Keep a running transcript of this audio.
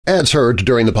Ads heard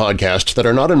during the podcast that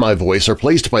are not in my voice are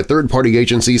placed by third-party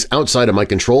agencies outside of my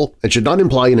control and should not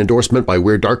imply an endorsement by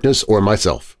Weird Darkness or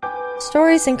myself.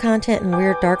 Stories and content in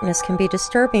Weird Darkness can be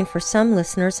disturbing for some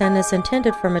listeners and is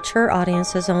intended for mature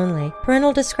audiences only.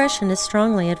 Parental discretion is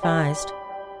strongly advised.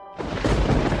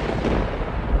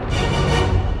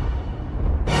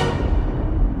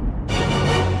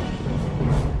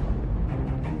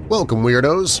 Welcome,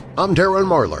 Weirdos! I'm Darren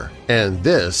Marlar, and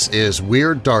this is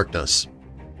Weird Darkness.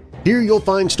 Here you'll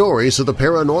find stories of the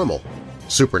paranormal,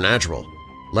 supernatural,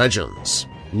 legends,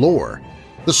 lore,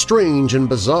 the strange and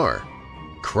bizarre,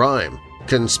 crime,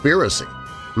 conspiracy,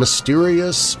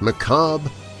 mysterious,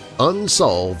 macabre,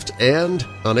 unsolved, and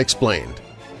unexplained.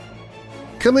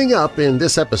 Coming up in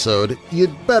this episode,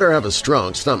 you'd better have a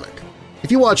strong stomach.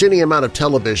 If you watch any amount of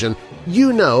television,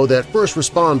 you know that first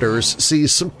responders see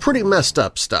some pretty messed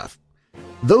up stuff.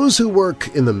 Those who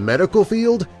work in the medical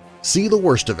field see the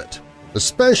worst of it,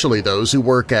 especially those who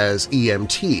work as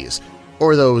EMTs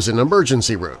or those in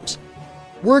emergency rooms.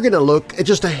 We're going to look at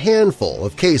just a handful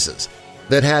of cases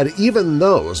that had even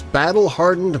those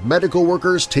battle-hardened medical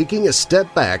workers taking a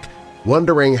step back,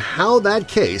 wondering how that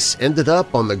case ended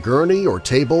up on the gurney or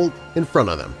table in front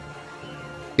of them.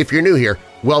 If you're new here,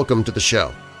 welcome to the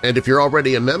show. And if you're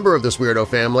already a member of this weirdo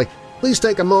family, please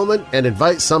take a moment and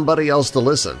invite somebody else to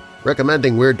listen.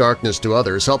 Recommending Weird Darkness to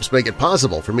others helps make it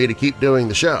possible for me to keep doing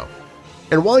the show.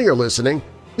 And while you're listening,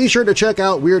 be sure to check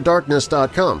out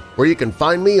WeirdDarkness.com, where you can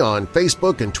find me on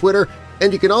Facebook and Twitter,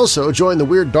 and you can also join the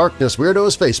Weird Darkness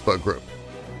Weirdos Facebook group.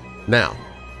 Now,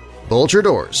 bolt your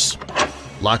doors,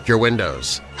 lock your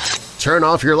windows, turn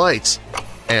off your lights,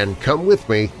 and come with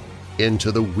me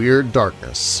into the Weird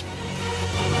Darkness.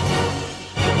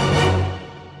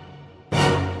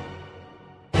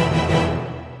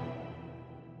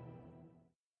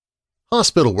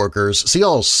 Hospital workers see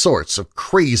all sorts of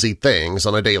crazy things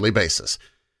on a daily basis.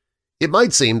 It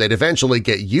might seem they'd eventually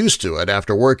get used to it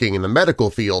after working in the medical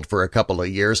field for a couple of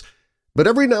years, but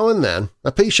every now and then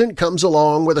a patient comes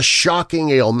along with a shocking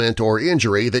ailment or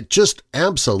injury that just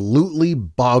absolutely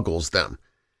boggles them.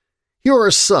 Here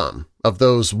are some of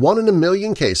those 1 in a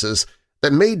million cases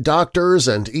that made doctors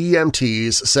and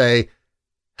EMTs say,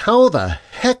 "How the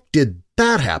heck did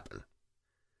that happen?"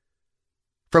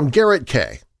 From Garrett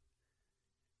K.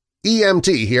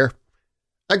 EMT here.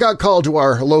 I got called to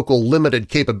our local limited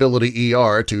capability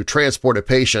ER to transport a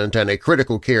patient and a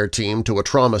critical care team to a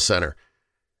trauma center.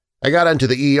 I got into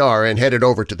the ER and headed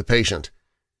over to the patient.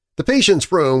 The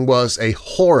patient's room was a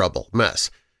horrible mess.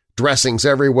 Dressings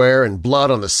everywhere and blood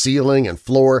on the ceiling and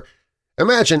floor.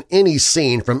 Imagine any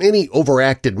scene from any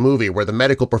overacted movie where the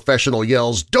medical professional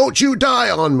yells, "Don't you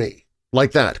die on me!"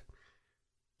 like that.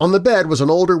 On the bed was an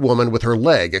older woman with her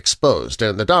leg exposed,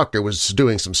 and the doctor was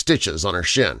doing some stitches on her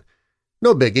shin.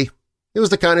 No biggie. It was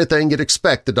the kind of thing you'd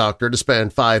expect the doctor to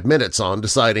spend 5 minutes on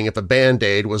deciding if a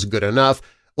Band-Aid was good enough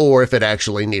or if it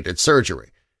actually needed surgery.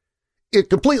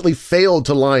 It completely failed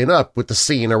to line up with the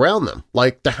scene around them,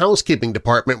 like the housekeeping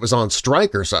department was on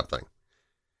strike or something.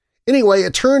 Anyway,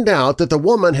 it turned out that the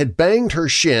woman had banged her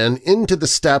shin into the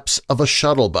steps of a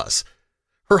shuttle bus.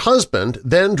 Her husband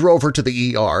then drove her to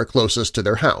the ER closest to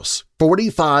their house,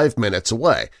 45 minutes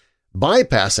away,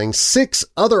 bypassing 6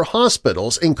 other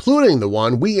hospitals, including the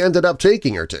one we ended up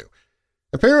taking her to.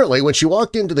 Apparently, when she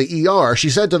walked into the ER, she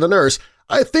said to the nurse,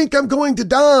 "I think I'm going to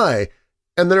die,"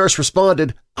 and the nurse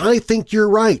responded, "I think you're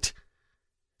right."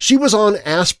 She was on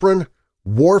aspirin,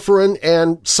 warfarin,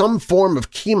 and some form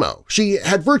of chemo. She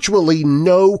had virtually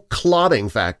no clotting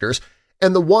factors,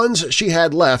 and the ones she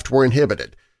had left were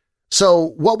inhibited.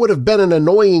 So what would have been an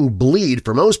annoying bleed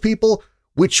for most people,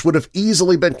 which would have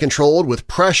easily been controlled with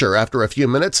pressure after a few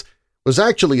minutes, was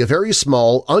actually a very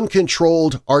small,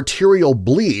 uncontrolled arterial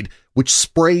bleed which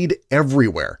sprayed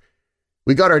everywhere.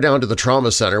 We got her down to the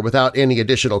trauma center without any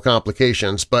additional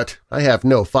complications, but I have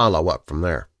no follow-up from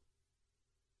there.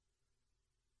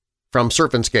 From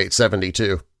Serpentskate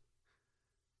 72.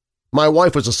 My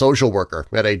wife was a social worker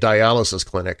at a dialysis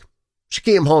clinic. She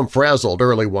came home frazzled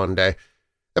early one day.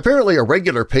 Apparently a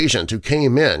regular patient who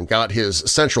came in got his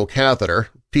central catheter,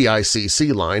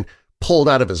 PICC line, pulled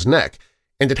out of his neck,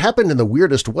 and it happened in the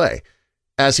weirdest way,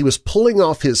 as he was pulling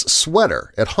off his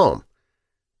sweater at home.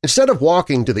 Instead of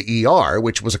walking to the ER,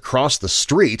 which was across the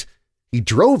street, he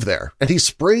drove there and he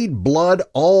sprayed blood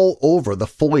all over the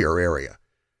foyer area.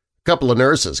 A couple of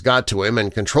nurses got to him and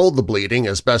controlled the bleeding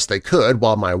as best they could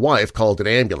while my wife called an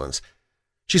ambulance.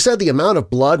 She said the amount of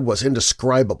blood was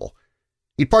indescribable.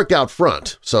 He'd parked out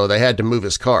front, so they had to move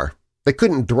his car. They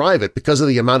couldn't drive it because of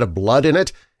the amount of blood in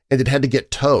it, and it had to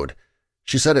get towed.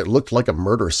 She said it looked like a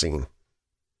murder scene.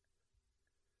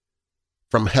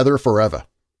 From Heather Forever.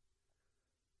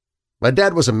 My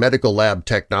dad was a medical lab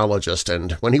technologist,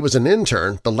 and when he was an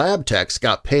intern, the lab techs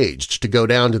got paged to go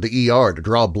down to the ER to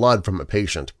draw blood from a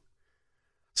patient.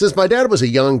 Since my dad was a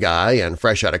young guy and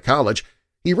fresh out of college,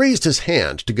 he raised his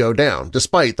hand to go down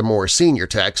despite the more senior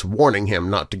techs warning him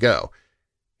not to go.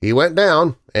 He went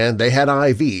down, and they had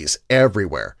IVs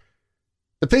everywhere.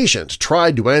 The patient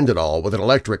tried to end it all with an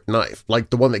electric knife, like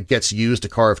the one that gets used to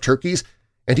carve turkeys,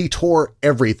 and he tore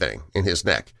everything in his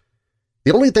neck.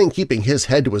 The only thing keeping his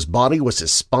head to his body was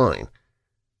his spine.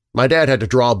 My dad had to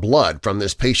draw blood from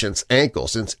this patient's ankle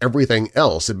since everything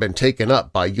else had been taken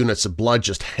up by units of blood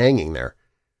just hanging there.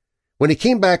 When he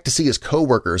came back to see his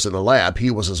coworkers in the lab,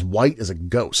 he was as white as a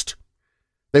ghost.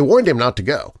 They warned him not to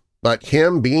go, but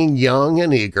him being young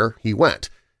and eager, he went.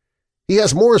 He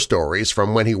has more stories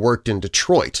from when he worked in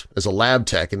Detroit as a lab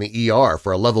tech in the ER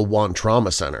for a Level 1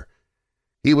 trauma center.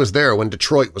 He was there when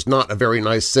Detroit was not a very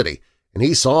nice city, and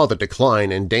he saw the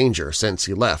decline in danger since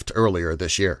he left earlier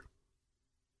this year.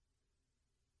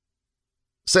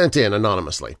 Sent in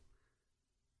anonymously.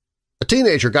 A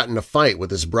teenager got in a fight with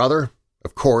his brother,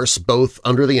 of course, both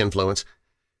under the influence.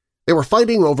 They were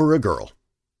fighting over a girl.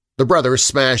 The brother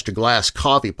smashed a glass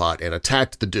coffee pot and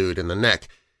attacked the dude in the neck,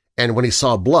 and when he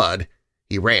saw blood,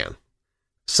 he ran.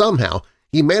 Somehow,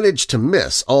 he managed to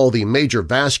miss all the major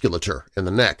vasculature in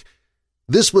the neck.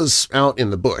 This was out in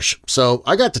the bush, so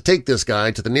I got to take this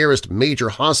guy to the nearest major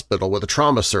hospital with a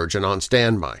trauma surgeon on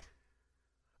standby.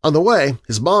 On the way,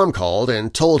 his mom called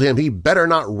and told him he better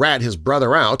not rat his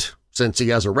brother out since he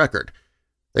has a record.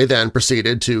 They then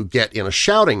proceeded to get in a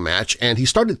shouting match, and he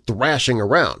started thrashing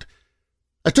around.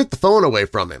 I took the phone away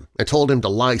from him and told him to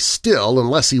lie still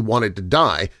unless he wanted to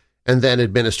die, and then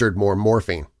administered more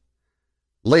morphine.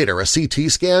 Later, a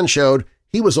CT scan showed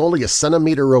he was only a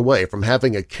centimeter away from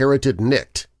having a carotid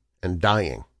nicked and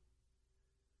dying.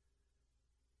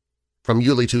 From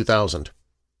Yuli 2000.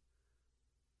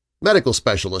 Medical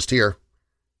specialist here.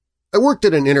 I worked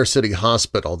at an inner-city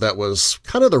hospital that was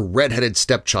kind of the red-headed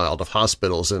stepchild of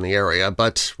hospitals in the area,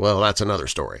 but, well, that's another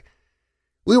story.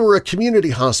 We were a community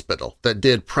hospital that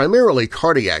did primarily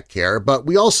cardiac care, but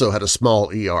we also had a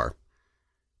small ER.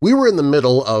 We were in the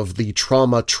middle of the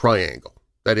trauma triangle.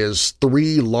 That is,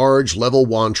 3 large Level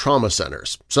 1 trauma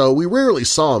centers, so we rarely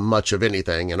saw much of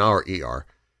anything in our ER.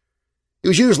 It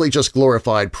was usually just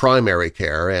glorified primary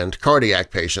care and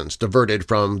cardiac patients diverted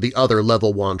from the other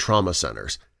Level 1 trauma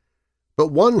centers.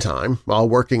 But one time, while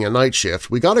working a night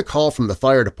shift, we got a call from the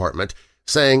fire department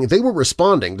saying they were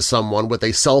responding to someone with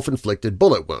a self-inflicted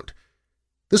bullet wound.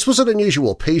 This was an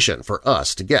unusual patient for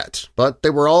us to get, but they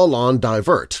were all on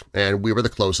divert, and we were the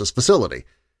closest facility.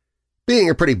 Being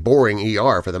a pretty boring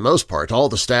ER for the most part, all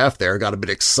the staff there got a bit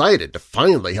excited to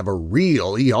finally have a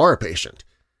real ER patient.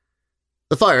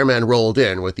 The fireman rolled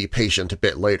in with the patient a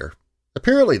bit later.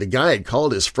 Apparently the guy had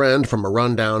called his friend from a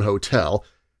rundown hotel,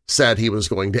 said he was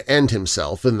going to end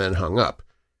himself, and then hung up.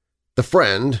 The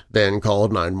friend then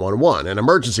called 911, and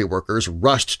emergency workers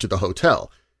rushed to the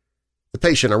hotel. The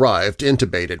patient arrived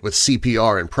intubated with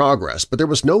CPR in progress, but there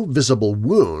was no visible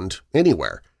wound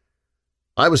anywhere.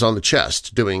 I was on the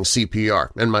chest doing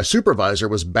CPR, and my supervisor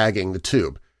was bagging the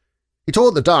tube. He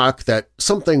told the doc that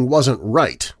something wasn't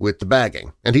right with the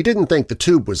bagging, and he didn't think the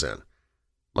tube was in.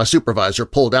 My supervisor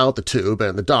pulled out the tube,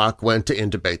 and the doc went to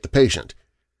intubate the patient.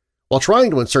 While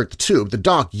trying to insert the tube, the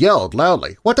doc yelled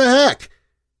loudly, "What the heck?"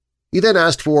 He then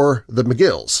asked for the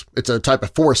McGills. It's a type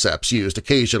of forceps used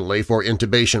occasionally for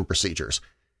intubation procedures.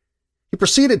 He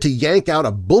proceeded to yank out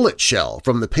a bullet shell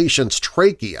from the patient's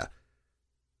trachea.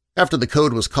 After the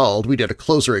code was called, we did a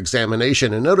closer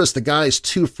examination and noticed the guy's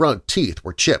 2 front teeth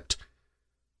were chipped.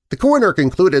 The coroner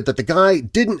concluded that the guy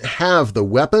didn't have the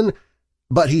weapon,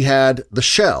 but he had the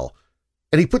shell,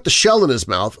 and he put the shell in his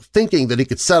mouth thinking that he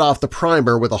could set off the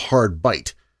primer with a hard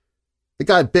bite. The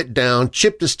guy bit down,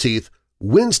 chipped his teeth,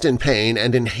 winced in pain,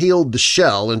 and inhaled the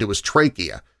shell into his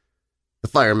trachea. The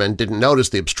fireman didn't notice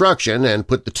the obstruction and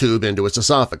put the tube into his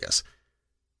esophagus.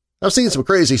 I've seen some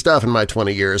crazy stuff in my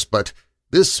 20 years, but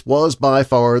this was by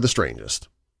far the strangest.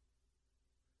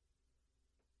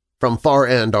 From Far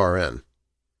End RN.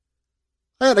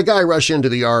 I had a guy rush into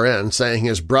the RN saying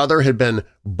his brother had been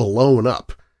blown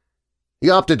up. He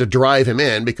opted to drive him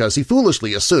in because he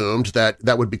foolishly assumed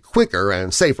that would be quicker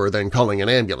and safer than calling an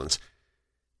ambulance.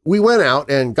 We went out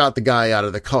and got the guy out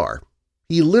of the car.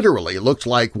 He literally looked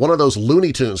like one of those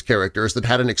Looney Tunes characters that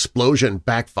had an explosion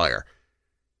backfire.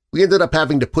 We ended up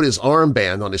having to put his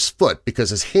armband on his foot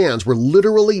because his hands were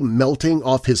literally melting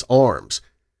off his arms.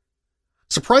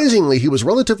 Surprisingly, he was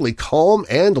relatively calm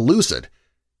and lucid.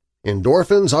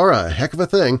 Endorphins are a heck of a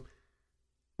thing.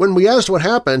 When we asked what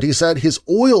happened, he said his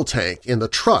oil tank in the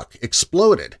truck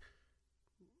exploded.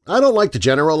 I don't like to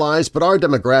generalize, but our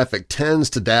demographic tends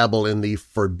to dabble in the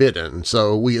forbidden,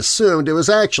 so we assumed it was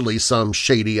actually some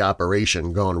shady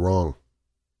operation gone wrong.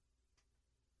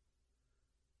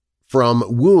 From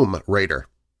Womb Raider.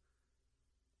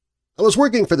 I was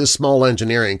working for this small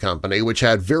engineering company which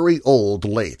had very old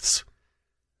lathes.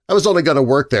 I was only going to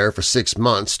work there for 6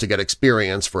 months to get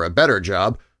experience for a better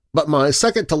job, but my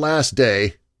second-to-last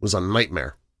day was a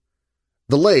nightmare.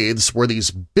 The lathes were these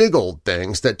big old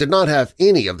things that did not have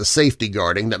any of the safety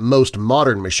guarding that most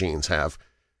modern machines have.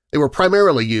 They were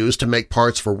primarily used to make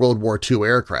parts for World War II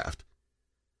aircraft.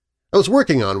 I was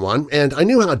working on one, and I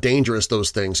knew how dangerous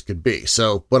those things could be,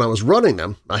 so when I was running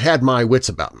them, I had my wits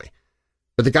about me.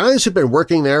 But the guys who'd been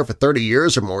working there for 30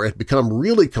 years or more had become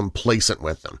really complacent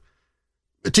with them.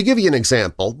 To give you an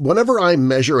example, whenever I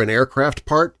measure an aircraft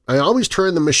part, I always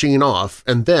turn the machine off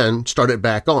and then start it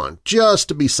back on, just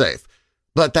to be safe.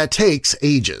 But that takes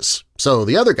ages, so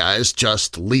the other guys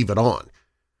just leave it on.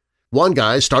 One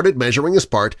guy started measuring his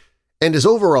part, and his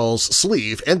overall's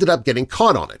sleeve ended up getting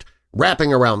caught on it,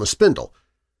 wrapping around the spindle.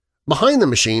 Behind the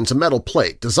machine's a metal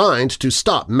plate designed to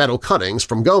stop metal cuttings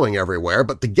from going everywhere,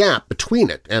 but the gap between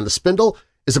it and the spindle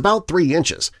is about 3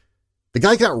 inches. The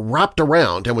guy got wrapped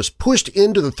around and was pushed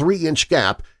into the 3-inch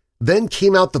gap, then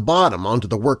came out the bottom onto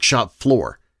the workshop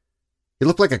floor. He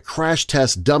looked like a crash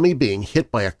test dummy being hit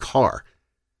by a car.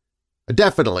 I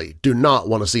definitely do not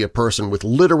want to see a person with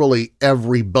literally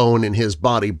every bone in his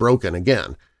body broken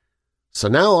again. So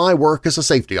now I work as a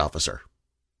safety officer.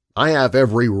 I have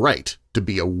every right to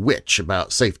be a witch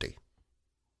about safety.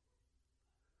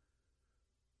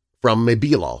 From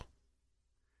Mabilal.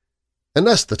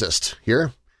 Anesthetist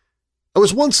here. I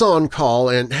was once on call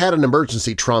and had an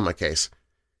emergency trauma case.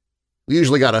 We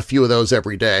usually got a few of those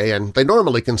every day, and they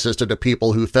normally consisted of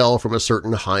people who fell from a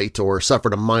certain height or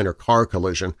suffered a minor car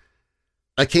collision.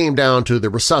 I came down to the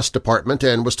resus department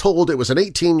and was told it was an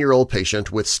 18-year-old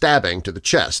patient with stabbing to the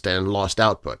chest and lost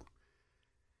output.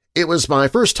 It was my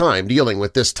first time dealing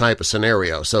with this type of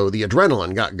scenario, so the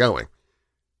adrenaline got going.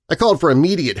 I called for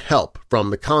immediate help from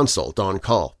the consult on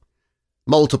call.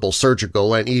 Multiple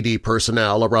surgical and ED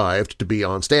personnel arrived to be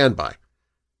on standby.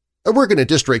 I work in a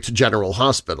district general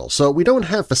hospital, so we don't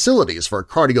have facilities for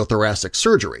cardiothoracic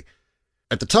surgery.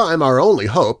 At the time, our only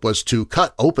hope was to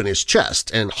cut open his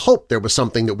chest and hope there was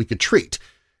something that we could treat.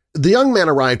 The young man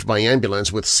arrived by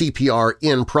ambulance with CPR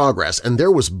in progress, and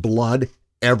there was blood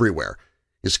everywhere.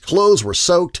 His clothes were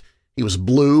soaked, he was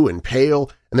blue and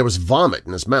pale, and there was vomit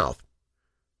in his mouth.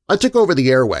 I took over the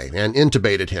airway and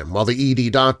intubated him while the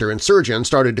ED doctor and surgeon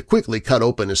started to quickly cut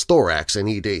open his thorax in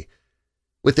ED.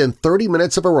 Within 30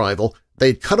 minutes of arrival,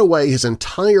 they'd cut away his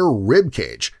entire rib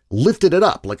cage, lifted it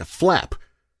up like a flap.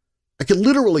 I could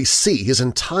literally see his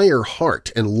entire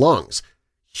heart and lungs.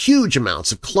 Huge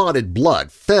amounts of clotted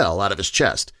blood fell out of his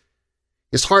chest.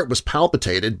 His heart was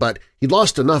palpitated, but he'd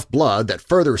lost enough blood that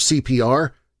further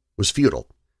CPR was futile.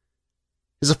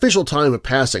 His official time of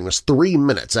passing was 3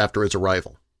 minutes after his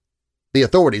arrival. The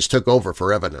authorities took over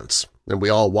for evidence, and we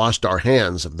all washed our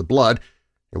hands of the blood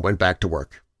and went back to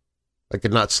work. I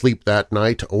could not sleep that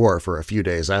night or for a few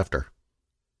days after.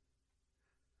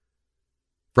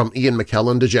 From Ian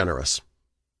McKellen DeGeneres.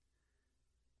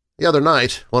 The other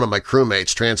night, one of my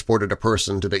crewmates transported a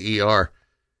person to the ER.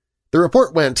 The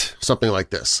report went something like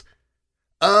this.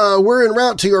 We're en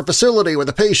route to your facility with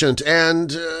a patient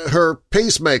and her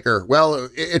pacemaker. Well,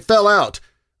 it fell out.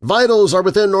 Vitals are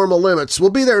within normal limits. We'll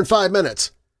be there in 5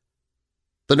 minutes.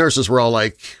 The nurses were all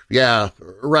like, yeah,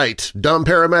 right, dumb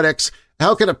paramedics.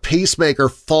 How can a pacemaker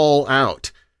fall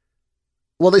out?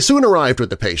 Well, they soon arrived with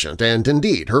the patient, and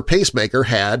indeed, her pacemaker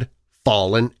had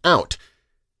fallen out.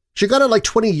 She got it like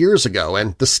 20 years ago,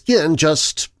 and the skin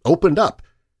just opened up.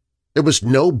 There was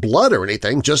no blood or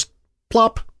anything, just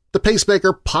plop, the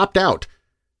pacemaker popped out.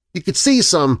 You could see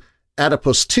some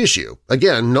adipose tissue,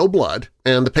 again, no blood,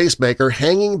 and the pacemaker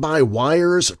hanging by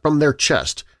wires from their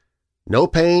chest. No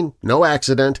pain, no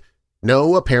accident,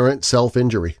 no apparent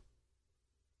self-injury.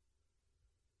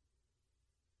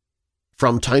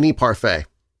 From Tiny Parfait.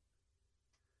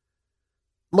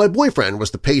 My boyfriend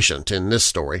was the patient in this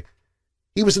story.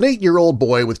 He was an 8-year-old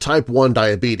boy with type 1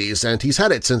 diabetes, and he's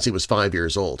had it since he was 5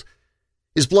 years old.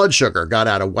 His blood sugar got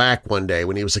out of whack one day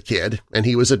when he was a kid, and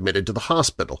he was admitted to the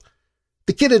hospital.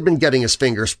 The kid had been getting his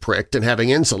fingers pricked and having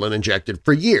insulin injected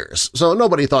for years, so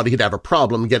nobody thought he'd have a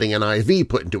problem getting an IV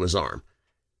put into his arm.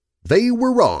 They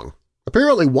were wrong.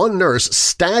 Apparently one nurse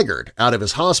staggered out of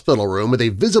his hospital room with a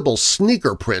visible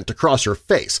sneaker print across her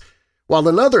face, while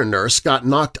another nurse got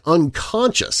knocked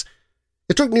unconscious.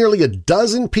 It took nearly a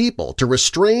dozen people to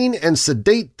restrain and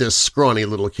sedate this scrawny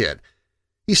little kid.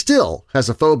 He still has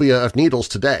a phobia of needles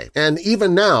today, and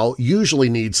even now usually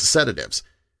needs sedatives.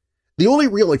 The only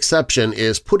real exception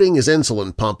is putting his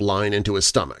insulin pump line into his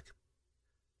stomach.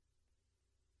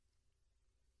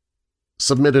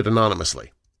 Submitted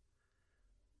anonymously.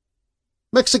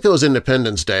 Mexico's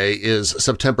Independence Day is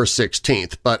September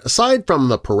 16th, but aside from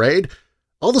the parade,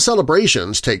 all the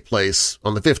celebrations take place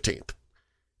on the 15th.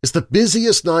 It's the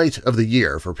busiest night of the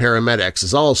year for paramedics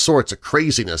as all sorts of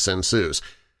craziness ensues,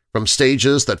 from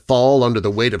stages that fall under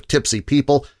the weight of tipsy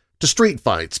people to street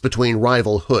fights between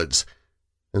rival hoods.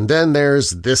 And then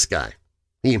there's this guy.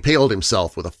 He impaled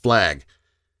himself with a flag.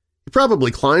 He probably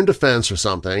climbed a fence or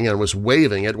something and was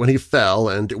waving it when he fell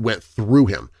and it went through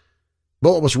him.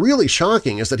 But what was really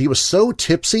shocking is that he was so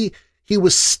tipsy he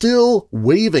was still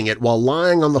waving it while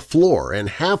lying on the floor and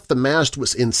half the mast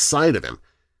was inside of him.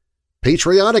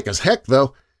 Patriotic as heck,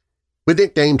 though. We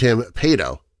nicknamed him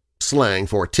Pedo, slang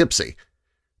for tipsy.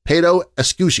 Pedo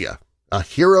Escutia, a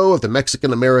hero of the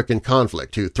Mexican-American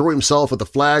conflict who threw himself with the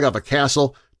flag off a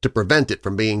castle to prevent it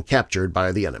from being captured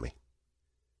by the enemy.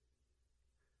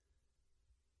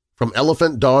 From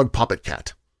Elephant Dog Poppet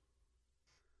Cat.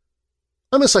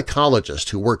 I'm a psychologist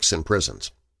who works in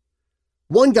prisons.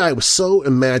 One guy was so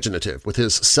imaginative with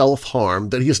his self-harm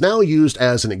that he is now used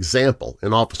as an example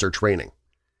in officer training.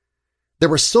 There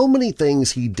were so many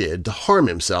things he did to harm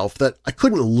himself that I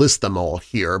couldn't list them all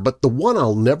here, but the one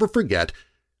I'll never forget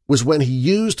was when he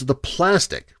used the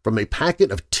plastic from a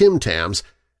packet of Tim Tams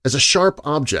as a sharp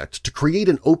object to create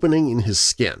an opening in his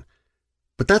skin.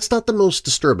 But that's not the most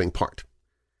disturbing part.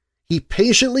 He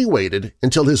patiently waited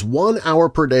until his 1 hour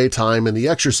per day time in the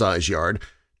exercise yard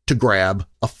to grab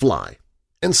a fly,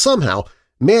 and somehow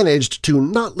managed to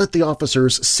not let the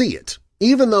officers see it,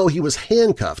 even though he was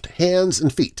handcuffed hands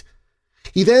and feet.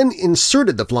 He then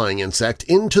inserted the flying insect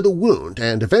into the wound,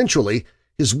 and eventually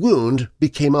his wound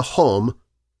became a home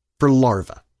for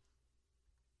larvae.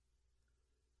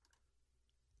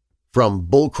 From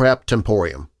Bullcrap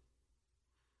Temporium.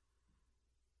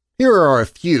 Here are a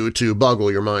few to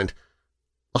boggle your mind.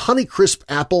 A Honeycrisp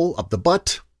apple up the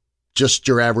butt? Just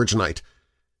your average night.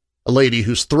 A lady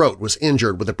whose throat was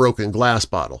injured with a broken glass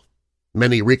bottle.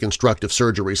 Many reconstructive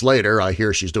surgeries later, I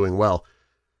hear she's doing well.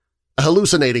 A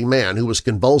hallucinating man who was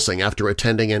convulsing after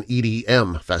attending an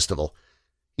EDM festival.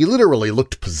 He literally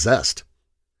looked possessed.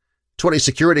 20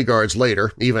 security guards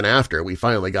later, even after we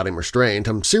finally got him restrained,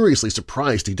 I'm seriously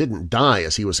surprised he didn't die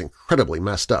as he was incredibly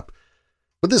messed up.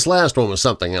 But this last one was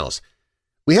something else.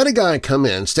 We had a guy come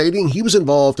in stating he was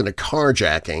involved in a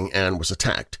carjacking and was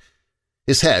attacked.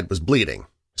 His head was bleeding,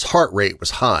 his heart rate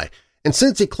was high, and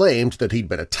since he claimed that he'd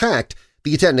been attacked,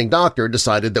 the attending doctor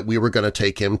decided that we were going to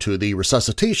take him to the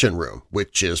resuscitation room,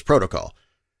 which is protocol.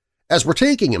 As we're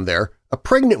taking him there, a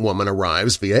pregnant woman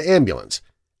arrives via ambulance.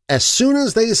 As soon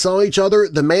as they saw each other,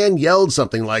 the man yelled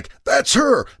something like, "That's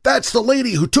her! That's the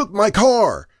lady who took my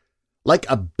car!" Like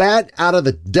a bat out of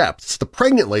the depths, the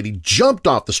pregnant lady jumped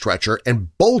off the stretcher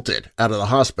and bolted out of the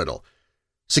hospital.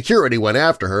 Security went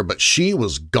after her, but she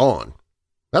was gone.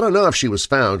 I don't know if she was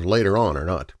found later on or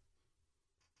not.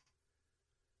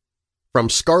 From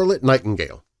Scarlet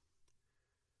Nightingale.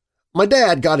 My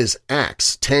dad got his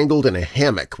axe tangled in a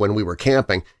hammock when we were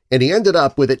camping, and he ended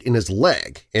up with it in his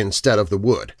leg instead of the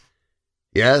wood.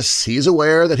 Yes, he's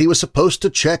aware that he was supposed to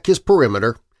check his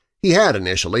perimeter. He had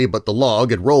initially, but the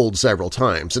log had rolled several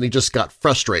times, and he just got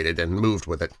frustrated and moved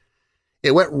with it.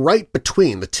 It went right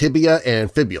between the tibia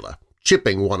and fibula,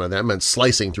 chipping one of them and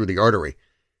slicing through the artery.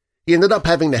 He ended up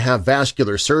having to have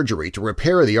vascular surgery to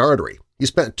repair the artery. He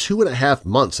spent 2.5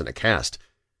 months in a cast.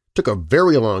 Took a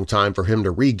very long time for him to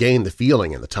regain the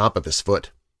feeling in the top of his foot.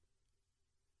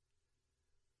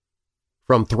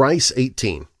 From Thrice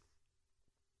 18.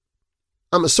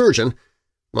 I'm a surgeon.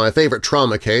 My favorite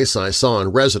trauma case I saw in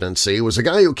residency was a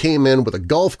guy who came in with a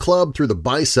golf club through the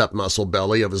bicep muscle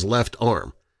belly of his left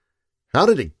arm. How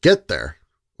did it get there?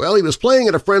 Well, he was playing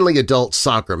at a friendly adult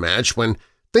soccer match when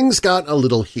things got a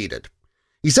little heated.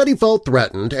 He said he felt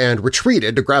threatened and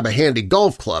retreated to grab a handy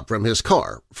golf club from his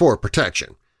car for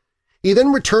protection. He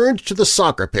then returned to the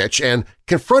soccer pitch and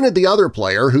confronted the other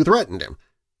player who threatened him.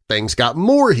 Things got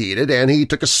more heated and he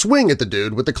took a swing at the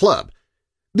dude with the club.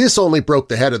 This only broke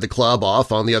the head of the club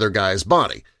off on the other guy's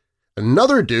body.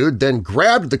 Another dude then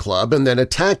grabbed the club and then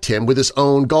attacked him with his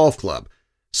own golf club.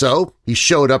 So he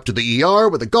showed up to the ER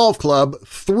with a golf club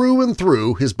through and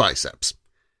through his biceps.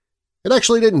 It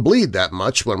actually didn't bleed that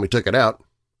much when we took it out.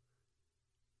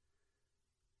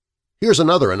 Here's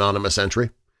another anonymous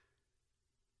entry.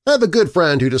 I have a good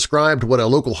friend who described what a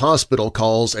local hospital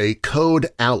calls a Code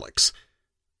Alex.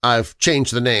 I've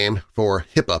changed the name for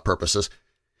HIPAA purposes.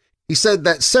 He said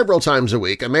that several times a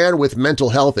week a man with mental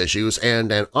health issues and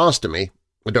an ostomy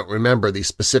 – I don't remember the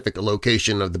specific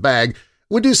location of the bag –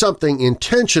 would do something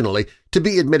intentionally to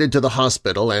be admitted to the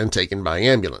hospital and taken by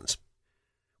ambulance.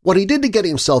 What he did to get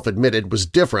himself admitted was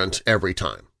different every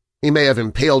time. He may have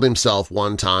impaled himself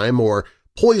one time or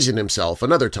poisoned himself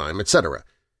another time, etc.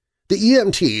 The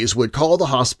EMTs would call the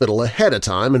hospital ahead of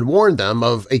time and warn them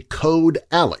of a code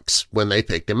Alex when they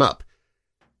picked him up.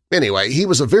 Anyway, he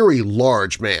was a very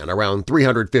large man, around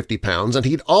 350 pounds, and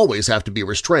he'd always have to be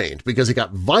restrained because he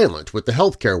got violent with the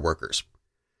healthcare workers.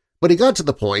 But he got to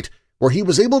the point where he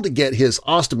was able to get his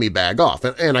ostomy bag off,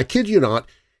 and I kid you not,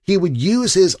 he would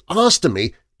use his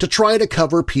ostomy to try to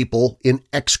cover people in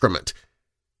excrement.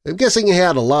 I'm guessing he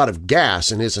had a lot of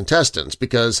gas in his intestines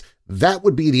because that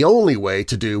would be the only way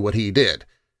to do what he did.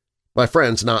 My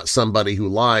friend's not somebody who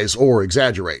lies or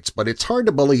exaggerates, but it's hard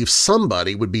to believe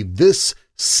somebody would be this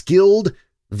skilled,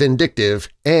 vindictive,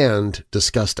 and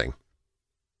disgusting.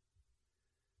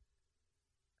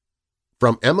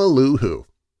 From Emma Lou Who.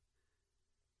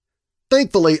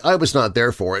 Thankfully, I was not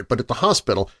there for it, but at the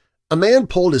hospital, a man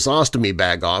pulled his ostomy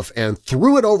bag off and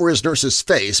threw it over his nurse's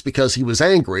face because he was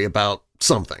angry about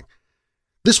something.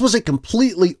 This was a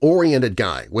completely oriented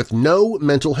guy with no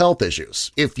mental health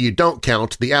issues, if you don't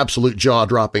count the absolute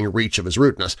jaw-dropping reach of his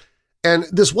rudeness, and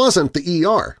this wasn't the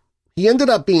ER. He ended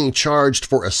up being charged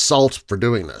for assault for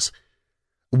doing this.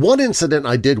 One incident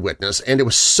I did witness, and it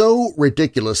was so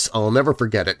ridiculous I'll never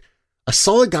forget it. I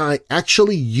saw a guy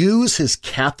actually use his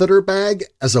catheter bag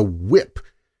as a whip.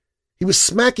 He was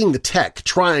smacking the tech,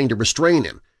 trying to restrain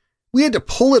him. We had to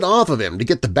pull it off of him to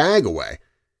get the bag away.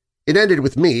 It ended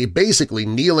with me basically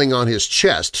kneeling on his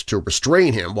chest to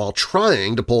restrain him while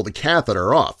trying to pull the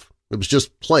catheter off. It was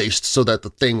just placed so that the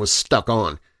thing was stuck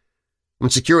on. When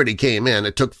security came in,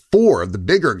 it took 4 of the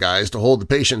bigger guys to hold the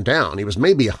patient down. He was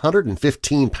maybe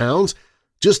 115 pounds.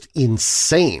 Just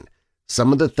insane,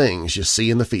 some of the things you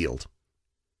see in the field.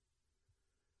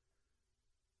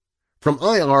 From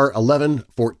IR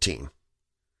 1114.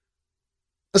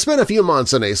 I spent a few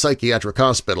months in a psychiatric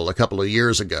hospital a couple of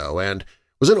years ago and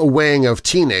was in a wing of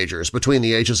teenagers between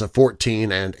the ages of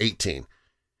 14 and 18.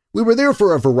 We were there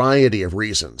for a variety of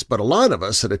reasons, but a lot of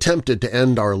us had attempted to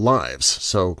end our lives,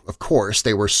 so of course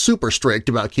they were super strict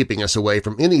about keeping us away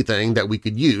from anything that we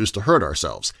could use to hurt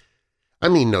ourselves. I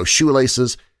mean no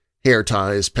shoelaces, hair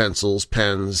ties, pencils,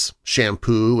 pens,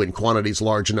 shampoo in quantities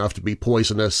large enough to be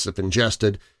poisonous if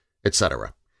ingested,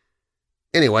 etc.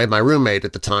 Anyway, my roommate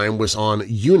at the time was on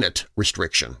unit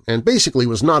restriction and basically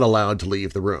was not allowed to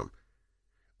leave the room.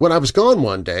 When I was gone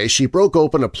one day, she broke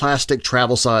open a plastic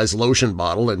travel-size lotion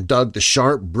bottle and dug the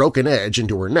sharp, broken edge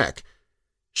into her neck.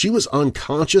 She was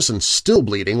unconscious and still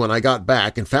bleeding when I got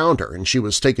back and found her, and she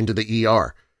was taken to the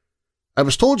ER. I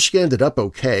was told she ended up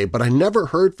okay, but I never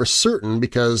heard for certain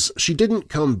because she didn't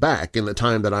come back in the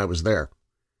time that I was there.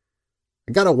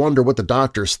 I gotta wonder what the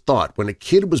doctors thought when a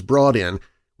kid was brought in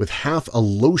with half a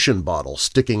lotion bottle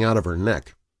sticking out of her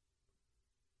neck.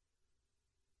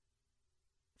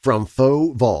 From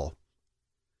Faux Vol.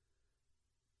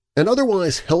 An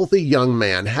otherwise healthy young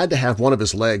man had to have one of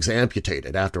his legs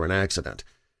amputated after an accident.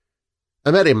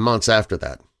 I met him months after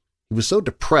that. He was so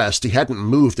depressed he hadn't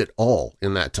moved at all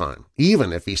in that time,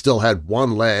 even if he still had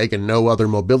one leg and no other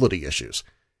mobility issues.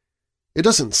 It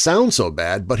doesn't sound so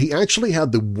bad, but he actually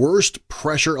had the worst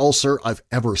pressure ulcer I've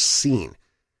ever seen,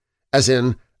 as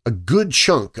in a good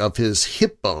chunk of his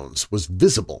hip bones was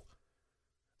visible.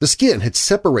 The skin had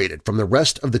separated from the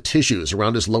rest of the tissues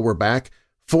around his lower back,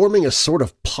 forming a sort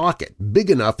of pocket big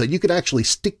enough that you could actually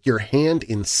stick your hand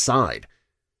inside.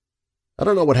 I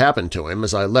don't know what happened to him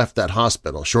as I left that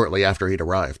hospital shortly after he'd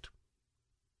arrived.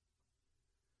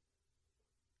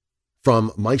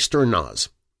 From Meister Naz.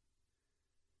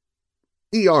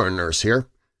 ER nurse here.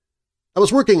 I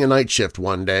was working a night shift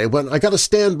one day when I got a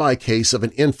standby case of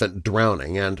an infant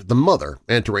drowning and the mother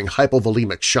entering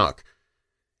hypovolemic shock.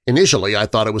 Initially, I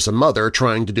thought it was a mother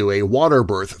trying to do a water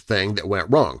birth thing that went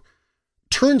wrong.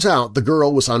 Turns out the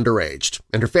girl was underage,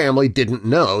 and her family didn't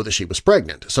know that she was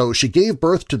pregnant, so she gave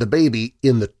birth to the baby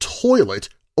in the toilet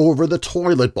over the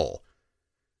toilet bowl.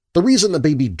 The reason the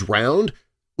baby drowned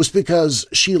was because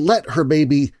she let her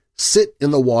baby sit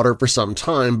in the water for some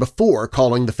time before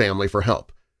calling the family for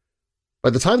help.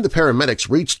 By the time the paramedics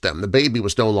reached them, the baby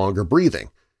was no longer breathing,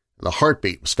 and the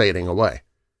heartbeat was fading away.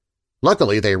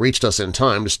 Luckily, they reached us in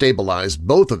time to stabilize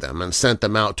both of them and sent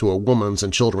them out to a women's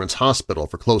and children's hospital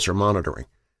for closer monitoring.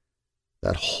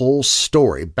 That whole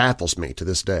story baffles me to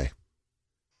this day.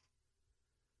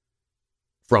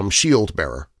 From Shield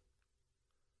Bearer.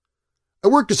 I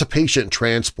worked as a patient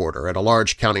transporter at a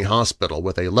large county hospital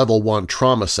with a Level 1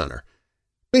 trauma center.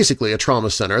 basically a trauma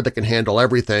center that can handle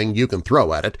everything you can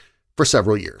throw at it for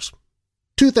several years.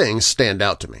 Two things stand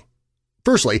out to me.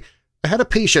 Firstly, I had a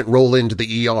patient roll into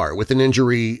the ER with an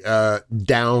injury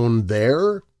down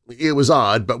there. It was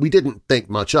odd, but we didn't think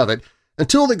much of it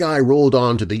until the guy rolled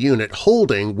onto the unit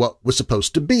holding what was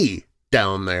supposed to be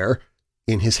down there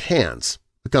in his hands,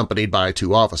 accompanied by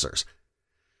 2 officers.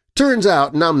 Turns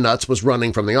out Numbnuts was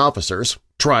running from the officers,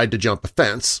 tried to jump a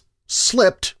fence,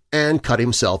 slipped, and cut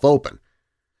himself open.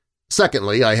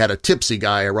 Secondly, I had a tipsy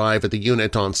guy arrive at the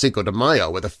unit on Cinco de Mayo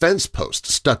with a fence post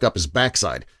stuck up his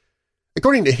backside.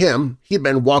 According to him, he'd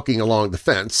been walking along the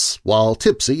fence, while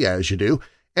tipsy, as you do,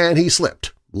 and he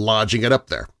slipped, lodging it up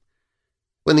there.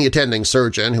 When the attending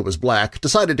surgeon, who was black,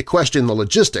 decided to question the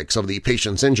logistics of the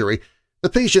patient's injury, the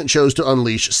patient chose to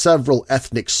unleash several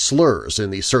ethnic slurs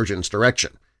in the surgeon's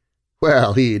direction.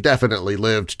 Well, he definitely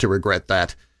lived to regret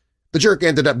that. The jerk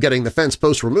ended up getting the fence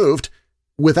post removed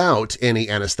without any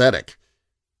anesthetic.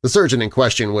 The surgeon in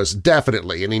question was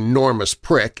definitely an enormous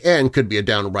prick and could be a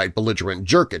downright belligerent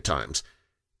jerk at times.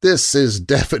 This is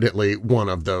definitely one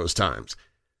of those times.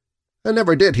 I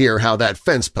never did hear how that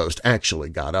fence post actually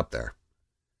got up there.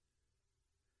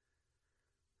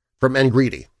 From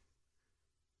Ngreedy.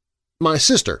 My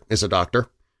sister is a doctor.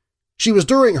 She was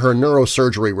during her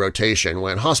neurosurgery rotation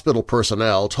when hospital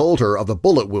personnel told her of a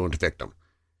bullet wound victim.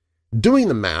 Doing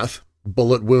the math,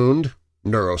 bullet wound,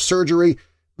 neurosurgery,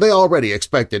 they already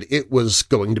expected it was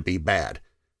going to be bad.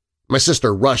 My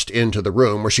sister rushed into the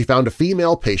room where she found a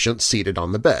female patient seated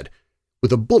on the bed,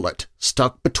 with a bullet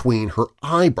stuck between her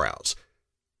eyebrows.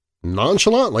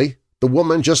 Nonchalantly, the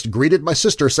woman just greeted my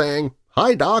sister saying,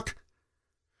 "Hi, Doc."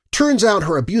 Turns out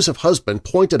her abusive husband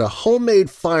pointed a homemade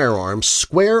firearm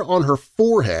square on her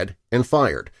forehead and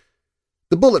fired.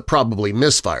 The bullet probably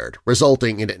misfired,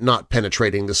 resulting in it not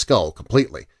penetrating the skull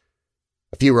completely.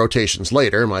 A few rotations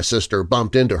later, my sister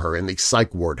bumped into her in the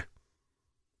psych ward.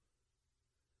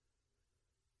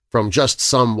 From Just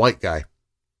Some White Guy.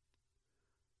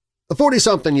 A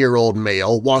 40-something-year-old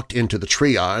male walked into the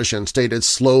triage and stated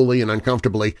slowly and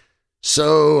uncomfortably,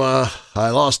 "So, I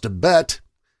lost a bet."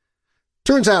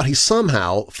 Turns out he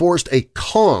somehow forced a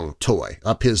Kong toy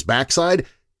up his backside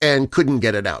and couldn't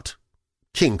get it out.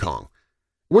 King Kong.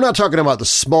 We're not talking about the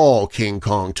small King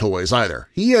Kong toys either.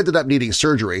 He ended up needing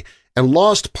surgery and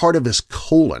lost part of his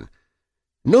colon.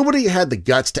 Nobody had the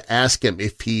guts to ask him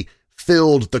if he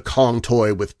filled the Kong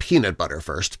toy with peanut butter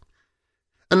first.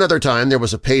 Another time there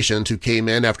was a patient who came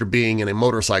in after being in a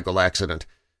motorcycle accident.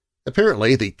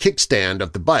 Apparently the kickstand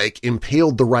of the bike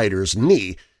impaled the rider's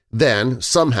knee, then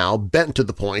somehow bent to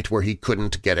the point where he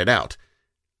couldn't get it out.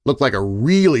 Looked like a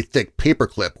really thick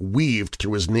paperclip weaved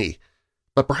through his knee.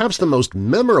 But perhaps the most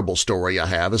memorable story I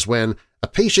have is when a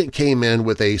patient came in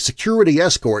with a security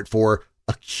escort for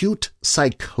acute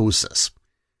psychosis.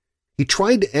 He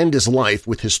tried to end his life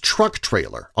with his truck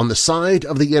trailer on the side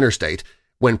of the interstate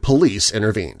when police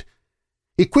intervened.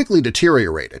 He quickly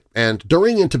deteriorated, and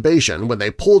during intubation, when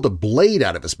they pulled a blade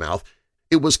out of his mouth,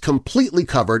 it was completely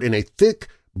covered in a thick,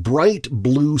 bright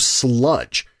blue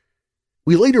sludge.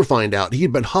 We later find out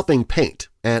he'd been huffing paint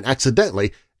and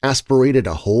accidentally aspirated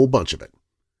a whole bunch of it.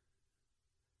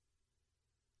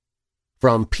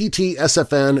 From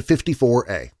PTSFN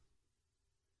 54A.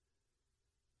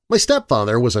 My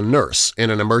stepfather was a nurse in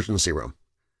an emergency room.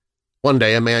 One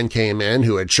day a man came in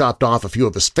who had chopped off a few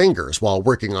of his fingers while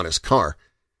working on his car.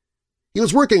 He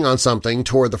was working on something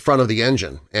toward the front of the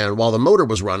engine, and while the motor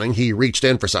was running, he reached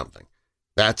in for something.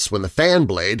 That's when the fan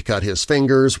blade cut his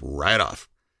fingers right off.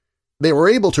 They were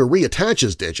able to reattach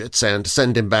his digits and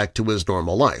send him back to his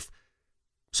normal life.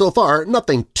 So far,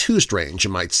 nothing too strange, you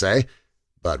might say.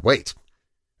 But wait.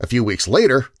 A few weeks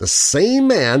later, the same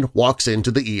man walks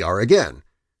into the ER again,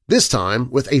 this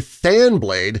time with a fan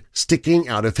blade sticking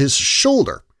out of his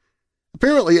shoulder.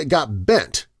 Apparently it got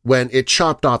bent when it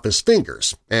chopped off his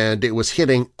fingers, and it was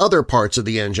hitting other parts of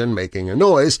the engine making a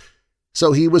noise,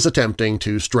 so he was attempting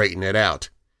to straighten it out.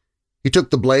 He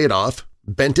took the blade off,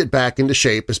 bent it back into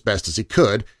shape as best as he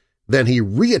could, then he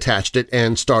reattached it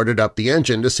and started up the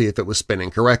engine to see if it was spinning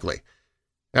correctly.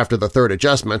 After the third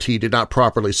adjustment, he did not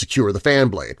properly secure the fan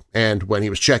blade, and when he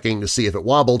was checking to see if it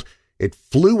wobbled, it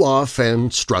flew off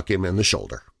and struck him in the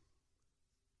shoulder.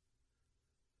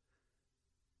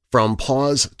 From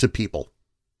Paws to People.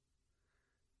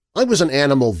 I was an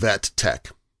animal vet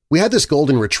tech. We had this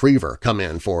golden retriever come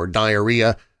in for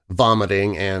diarrhea,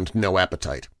 vomiting, and no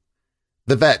appetite.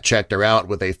 The vet checked her out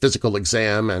with a physical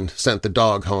exam and sent the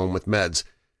dog home with meds.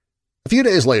 A few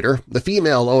days later, the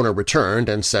female owner returned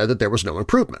and said that there was no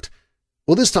improvement.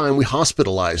 Well, this time we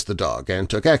hospitalized the dog and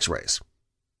took x-rays.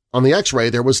 On the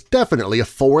x-ray, there was definitely a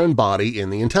foreign body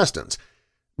in the intestines.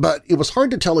 but it was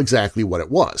hard to tell exactly what it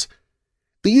was.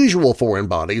 The usual foreign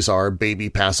bodies are baby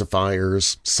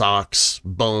pacifiers, socks,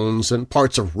 bones, and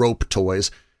parts of rope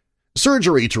toys.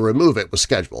 Surgery to remove it was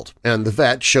scheduled, and the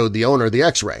vet showed the owner the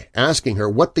x-ray, asking her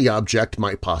what the object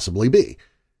might possibly be.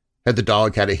 Had the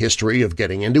dog had a history of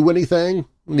getting into anything?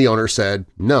 The owner said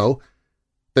no.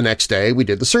 The next day we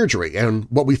did the surgery, and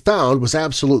what we found was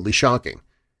absolutely shocking.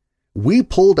 We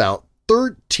pulled out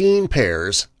 13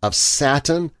 pairs of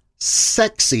satin,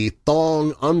 sexy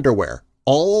thong underwear,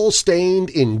 all stained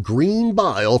in green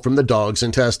bile from the dog's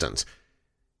intestines.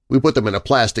 We put them in a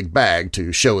plastic bag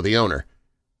to show the owner.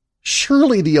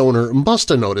 Surely the owner must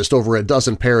have noticed over a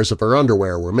dozen pairs of her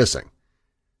underwear were missing.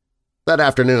 That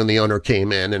afternoon the owner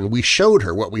came in and we showed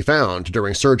her what we found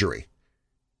during surgery.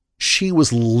 She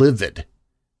was livid.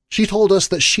 She told us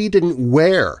that she didn't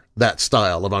wear that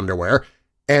style of underwear,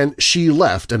 and she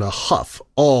left in a huff,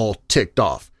 all ticked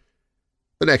off.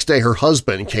 The next day her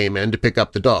husband came in to pick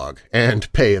up the dog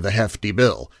and pay the hefty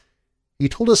bill. He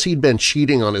told us he'd been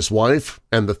cheating on his wife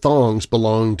and the thongs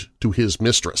belonged to his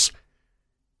mistress.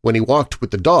 When he walked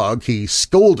with the dog, he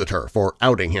scolded her for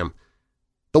outing him.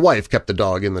 The wife kept the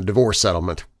dog in the divorce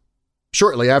settlement.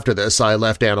 Shortly after this, I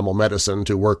left animal medicine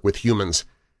to work with humans.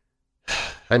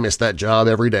 I miss that job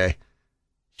every day.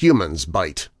 Humans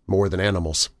bite more than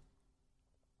animals.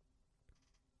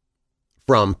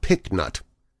 From Picknut.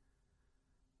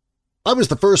 I was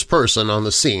the first person on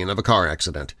the scene of a car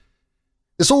accident.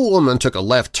 This old woman took a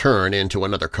left turn into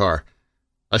another car.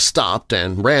 I stopped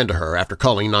and ran to her after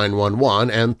calling 911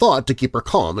 and thought to keep her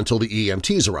calm until the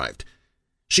EMTs arrived.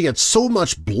 She had so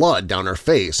much blood down her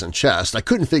face and chest I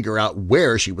couldn't figure out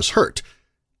where she was hurt,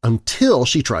 until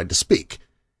she tried to speak.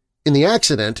 In the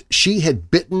accident, she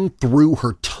had bitten through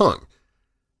her tongue.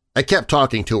 I kept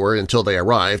talking to her until they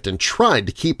arrived and tried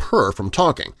to keep her from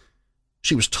talking.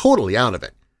 She was totally out of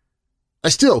it. I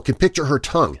still can picture her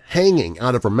tongue hanging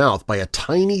out of her mouth by a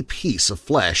tiny piece of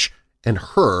flesh and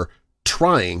her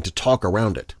trying to talk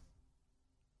around it.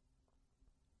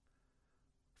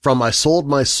 From I Sold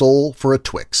My Soul for a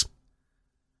Twix.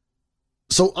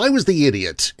 So I was the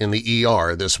idiot in the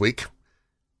ER this week.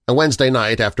 A Wednesday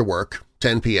night after work,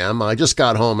 10 p.m., I just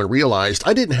got home and realized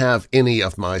I didn't have any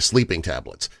of my sleeping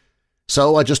tablets,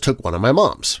 so I just took one of my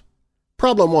mom's.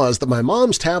 Problem was that my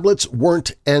mom's tablets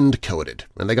weren't end-coated,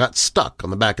 and they got stuck on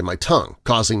the back of my tongue,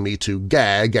 causing me to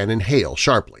gag and inhale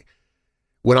sharply.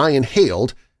 When I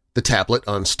inhaled, the tablet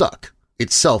unstuck.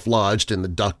 It self-lodged in the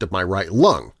duct of my right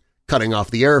lung, cutting off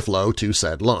the airflow to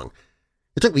said lung.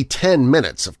 It took me 10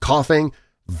 minutes of coughing,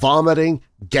 vomiting,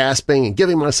 gasping, and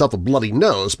giving myself a bloody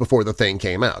nose before the thing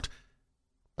came out.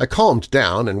 I calmed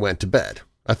down and went to bed.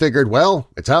 I figured, well,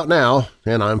 it's out now,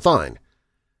 and I'm fine.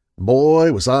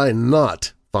 Boy, was I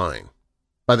not fine.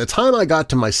 By the time I got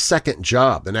to my second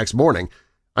job the next morning,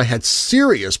 I had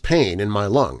serious pain in my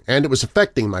lung, and it was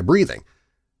affecting my breathing.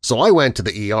 So I went to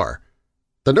the ER.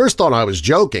 The nurse thought I was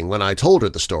joking when I told her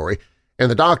the story, and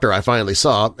the doctor I finally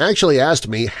saw actually asked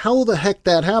me how the heck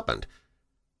that happened.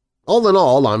 All in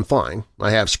all, I'm fine.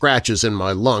 I have scratches in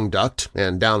my lung duct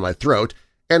and down my throat,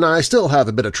 and I still have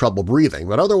a bit of trouble breathing,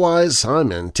 but otherwise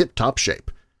I'm in tip-top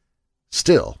shape.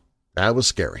 Still, that was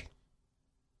scary.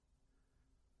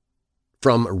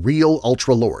 From Real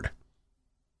Ultra Lord.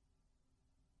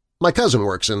 My cousin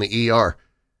works in the ER.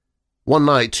 One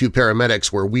night, 2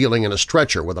 paramedics were wheeling in a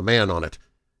stretcher with a man on it.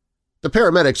 The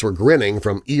paramedics were grinning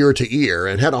from ear to ear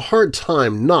and had a hard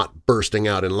time not bursting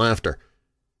out in laughter.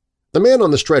 The man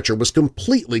on the stretcher was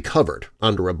completely covered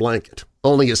under a blanket.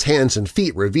 Only his hands and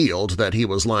feet revealed that he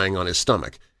was lying on his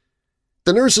stomach.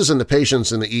 The nurses and the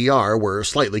patients in the ER were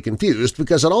slightly confused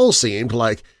because it all seemed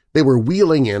like they were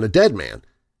wheeling in a dead man.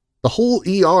 The whole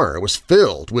ER was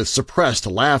filled with suppressed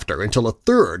laughter until a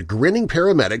third grinning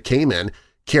paramedic came in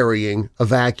carrying a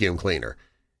vacuum cleaner.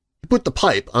 He put the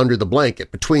pipe under the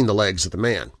blanket between the legs of the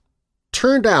man.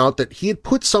 Turned out that he had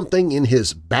put something in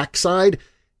his backside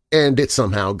and it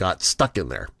somehow got stuck in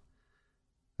there.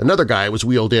 Another guy was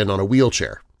wheeled in on a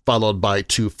wheelchair, followed by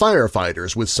 2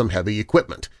 firefighters with some heavy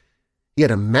equipment. He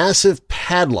had a massive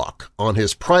padlock on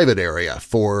his private area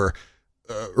for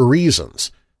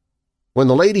reasons. When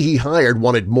the lady he hired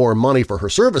wanted more money for her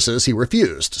services, he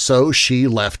refused, so she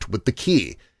left with the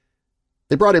key.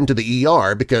 They brought him to the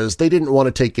ER because they didn't want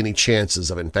to take any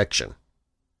chances of infection.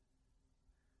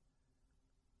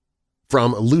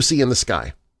 From Lucy in the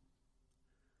Sky.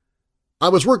 I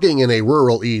was working in a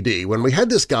rural ED when we had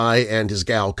this guy and his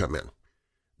gal come in.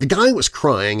 The guy was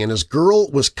crying and his girl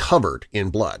was covered in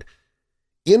blood.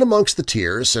 In amongst the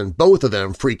tears and both of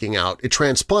them freaking out, it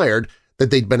transpired that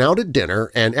they'd been out at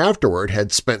dinner and afterward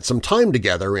had spent some time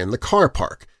together in the car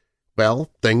park, Well,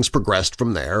 things progressed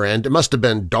from there, and it must have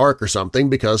been dark or something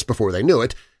because before they knew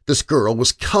it, this girl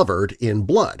was covered in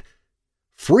blood.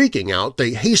 Freaking out,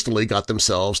 they hastily got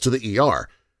themselves to the ER.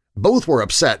 Both were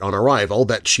upset on arrival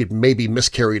that she'd maybe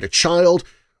miscarried a child,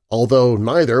 although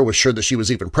neither was sure that she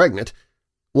was even pregnant.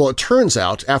 Well, it turns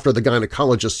out, after the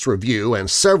gynecologist's review and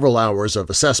several hours of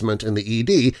assessment in the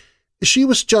ED, she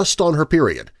was just on her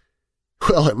period.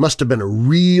 Well, it must have been a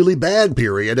really bad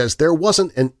period, as there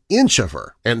wasn't an inch of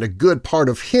her and a good part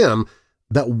of him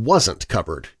that wasn't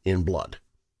covered in blood.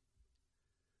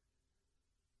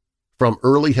 From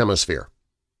Early Hemisphere.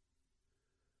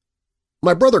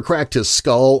 My brother cracked his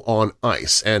skull on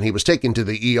ice, and he was taken to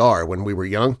the ER when we were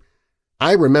young.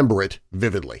 I remember it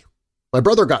vividly. My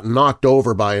brother got knocked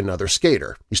over by another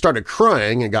skater. He started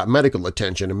crying and got medical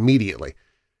attention immediately.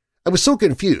 I was so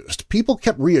confused. People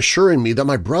kept reassuring me that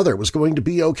my brother was going to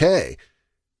be okay.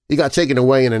 He got taken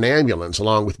away in an ambulance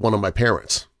along with one of my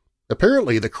parents.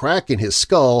 Apparently, the crack in his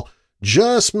skull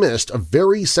just missed a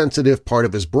very sensitive part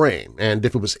of his brain, and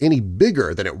if it was any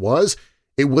bigger than it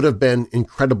would have been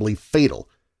incredibly fatal.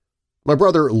 My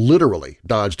brother literally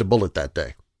dodged a bullet that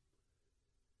day.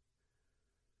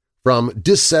 From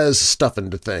Dis Says Stuff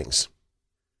Into Things.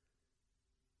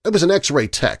 I was an X-ray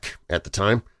tech at the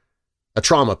time. A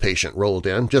trauma patient rolled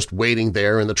in, just waiting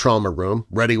there in the trauma room,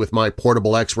 ready with my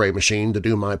portable X-ray machine to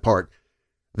do my part.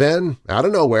 Then, out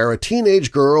of nowhere, a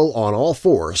teenage girl on all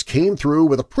fours came through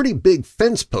with a pretty big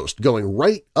fence post going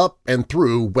right up and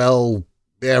through, well,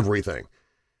 everything.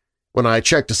 When I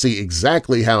checked to see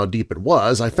exactly how deep it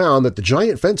was, I found that the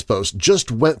giant fence post just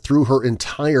went through her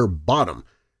entire bottom.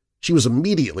 She was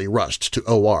immediately rushed to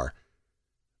OR.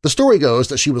 The story goes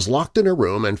that she was locked in her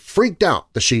room and freaked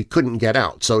out that she couldn't get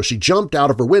out, so she jumped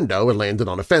out of her window and landed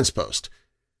on a fence post.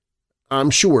 I'm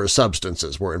sure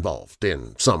substances were involved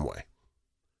in some way.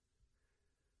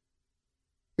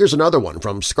 Here's another one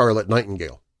from Scarlet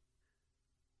Nightingale.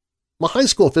 My high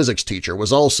school physics teacher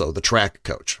was also the track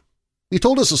coach. He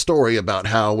told us a story about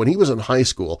how when he was in high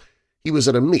school, he was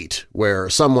at a meet where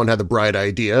someone had the bright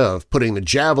idea of putting the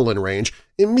javelin range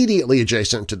immediately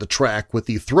adjacent to the track with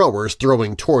the throwers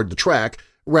throwing toward the track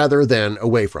rather than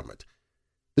away from it.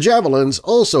 The javelins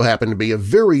also happened to be a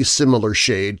very similar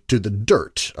shade to the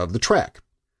dirt of the track.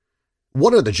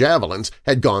 One of the javelins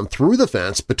had gone through the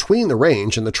fence between the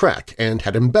range and the track and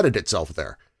had embedded itself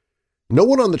there. No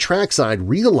one on the trackside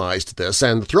realized this,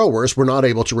 and the throwers were not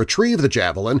able to retrieve the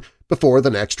javelin before the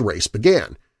next race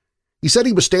began. He said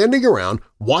he was standing around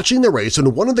watching the race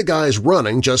and one of the guys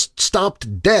running just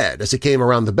stopped dead as he came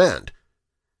around the bend.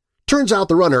 Turns out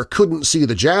the runner couldn't see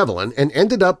the javelin and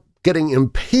ended up getting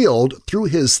impaled through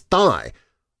his thigh,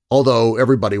 although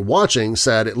everybody watching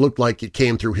said it looked like it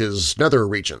came through his nether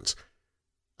regions.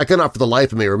 I cannot for the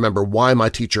life of me remember why my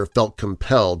teacher felt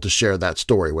compelled to share that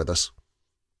story with us.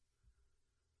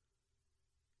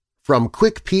 From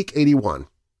Quick Peak 81.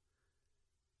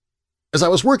 As I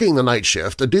was working the night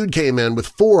shift, a dude came in with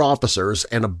 4 officers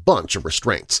and a bunch of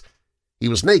restraints. He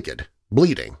was naked,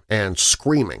 bleeding, and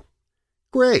screaming.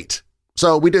 Great!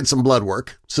 So we did some blood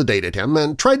work, sedated him,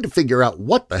 and tried to figure out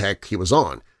what the heck he was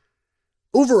on.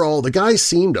 Overall, the guy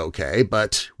seemed okay,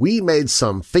 but we made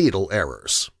some fatal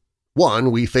errors.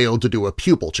 1, we failed to do a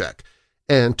pupil check,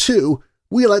 and 2,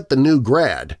 we let the new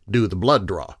grad do the blood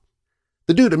draw.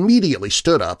 The dude immediately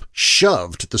stood up,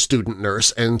 shoved the student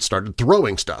nurse, and started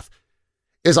throwing stuff.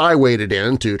 As I waded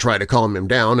in to try to calm him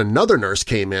down, another nurse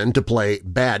came in to play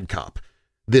bad cop.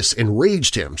 This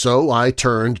enraged him, so I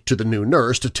turned to the new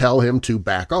nurse to tell him to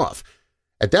back off.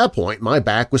 At that point, my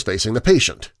back was facing the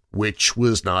patient, which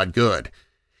was not good.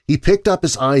 He picked up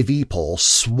his IV pole,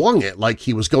 swung it like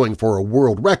he was going for a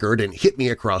world record, and hit me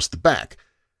across the back.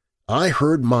 I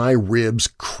heard my ribs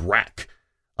crack.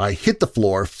 I hit the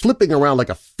floor, flipping around like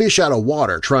a fish out of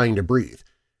water trying to breathe.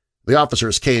 The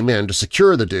officers came in to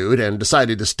secure the dude and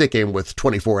decided to stick him with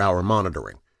 24-hour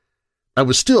monitoring. I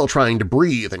was still trying to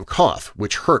breathe and cough,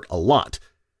 which hurt a lot.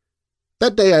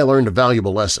 That day I learned a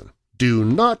valuable lesson. Do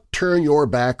not turn your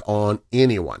back on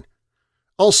anyone.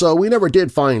 Also, we never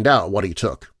did find out what he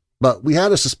took, but we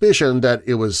had a suspicion that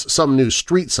it was some new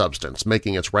street substance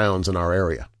making its rounds in our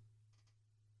area.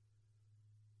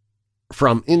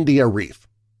 From India Reef.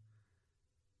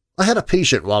 I had a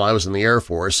patient while I was in the Air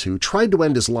Force who tried to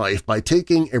end his life by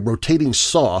taking a rotating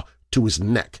saw to his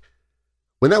neck.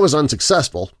 When that was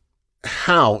unsuccessful,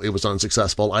 how it was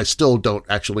unsuccessful I still don't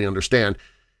actually understand,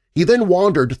 he then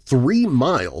wandered 3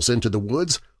 miles into the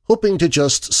woods, hoping to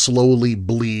just slowly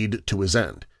bleed to his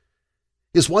end.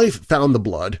 His wife found the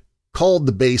blood, called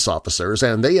the base officers,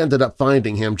 and they ended up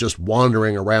finding him just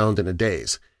wandering around in a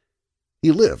daze.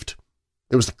 He lived.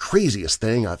 It was the craziest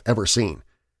thing I've ever seen.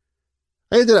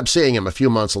 I ended up seeing him a few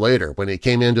months later when he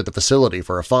came into the facility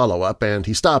for a follow-up, and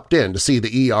he stopped in to see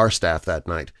the ER staff that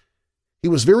night. He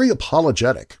was very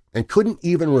apologetic and couldn't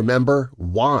even remember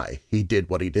why he did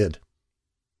what he did.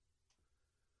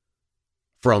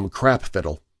 From Crap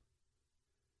Fiddle.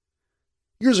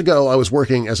 Years ago, I was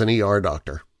working as an ER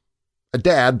doctor. A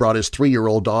dad brought his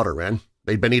 3-year-old daughter in.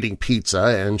 They'd been eating pizza,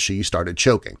 and she started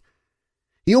choking.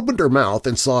 He opened her mouth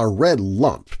and saw a red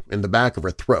lump in the back of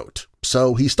her throat,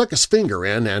 so he stuck his finger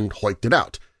in and hoiked it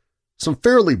out. Some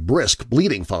fairly brisk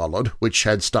bleeding followed, which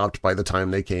had stopped by the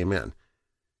time they came in.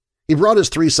 He brought his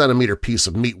 3-centimeter piece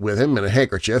of meat with him in a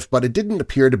handkerchief, but it didn't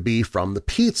appear to be from the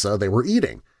pizza they were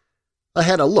eating. I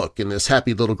had a look in this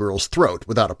happy little girl's throat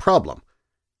without a problem.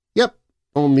 Yep,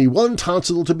 only one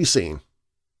tonsil to be seen.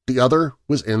 The other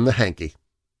was in the hanky.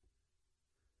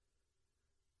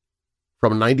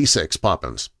 From 96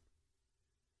 Poppins.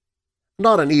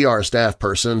 Not an ER staff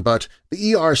person, but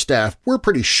the ER staff were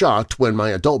pretty shocked when my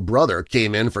adult brother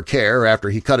came in for care after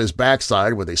he cut his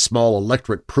backside with a small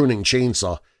electric pruning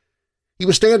chainsaw. He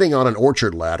was standing on an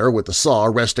orchard ladder with the saw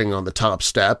resting on the top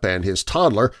step, and his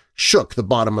toddler shook the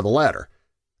bottom of the ladder.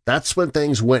 That's when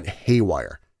things went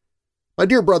haywire. My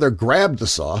dear brother grabbed the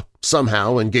saw,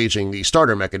 somehow engaging the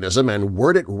starter mechanism, and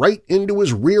whirred it right into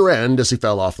his rear end as he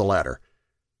fell off the ladder.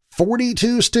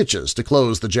 42 stitches to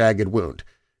close the jagged wound.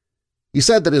 He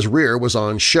said that his rear was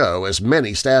on show as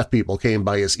many staff people came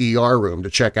by his ER room to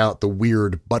check out the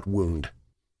weird butt wound.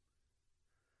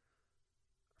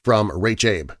 From Rach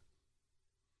Abe.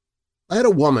 I had a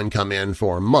woman come in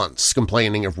for months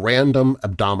complaining of random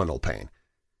abdominal pain.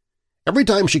 Every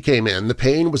time she came in, the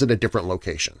pain was in a different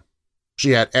location.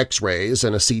 She had X-rays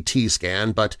and a CT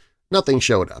scan, but nothing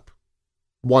showed up.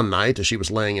 One night, as she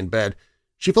was laying in bed,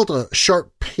 she felt a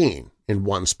sharp pain in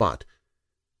one spot.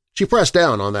 She pressed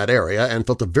down on that area and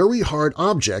felt a very hard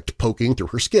object poking through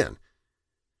her skin.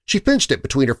 She pinched it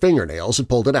between her fingernails and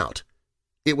pulled it out.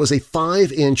 It was a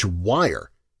 5-inch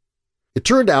wire. It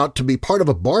turned out to be part of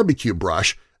a barbecue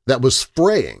brush that was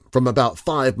fraying from about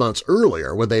 5 months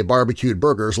earlier when they barbecued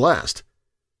burgers last.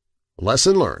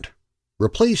 Lesson learned.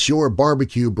 Replace your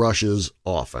barbecue brushes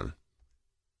often.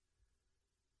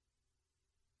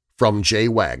 From J.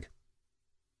 Wag.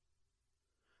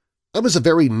 I was a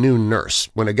very new nurse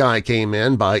when a guy came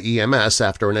in by EMS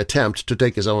after an attempt to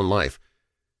take his own life.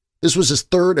 This was his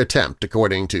 3rd attempt,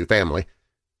 according to family.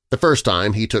 The first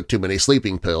time he took too many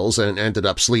sleeping pills and ended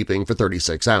up sleeping for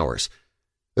 36 hours.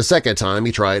 The second time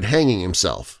he tried hanging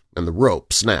himself, and the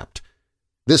rope snapped.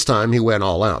 This time he went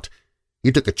all out.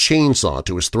 He took a chainsaw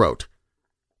to his throat.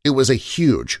 It was a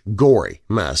huge, gory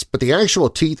mess, but the actual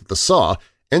teeth of the saw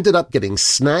ended up getting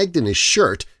snagged in his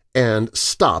shirt and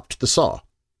stopped the saw.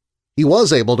 He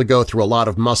was able to go through a lot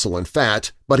of muscle and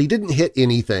fat, but he didn't hit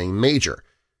anything major.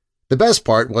 The best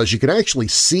part was you could actually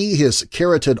see his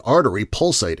carotid artery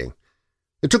pulsating.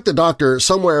 It took the doctor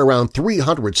somewhere around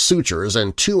 300 sutures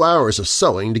and 2 hours of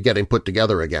sewing to get him put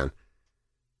together again.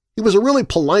 He was a really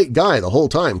polite guy the whole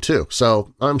time, too,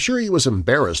 so I'm sure he was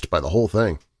embarrassed by the whole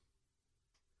thing.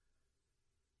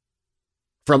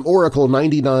 From Oracle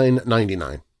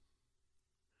 9999.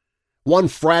 One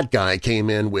frat guy came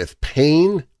in with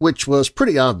pain, which was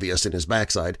pretty obvious in his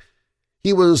backside.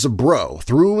 He was a bro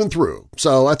through and through,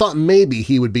 so I thought maybe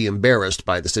he would be embarrassed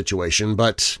by the situation,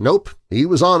 but nope, he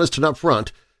was honest and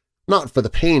upfront. Not for the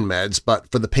pain meds,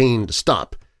 but for the pain to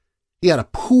stop. He had a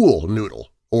pool noodle,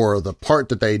 or the part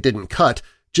that they didn't cut,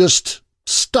 just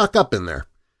stuck up in there.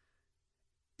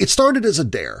 It started as a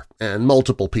dare, and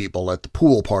multiple people at the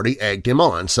pool party egged him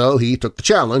on, so he took the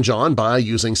challenge on by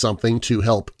using something to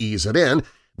help ease it in.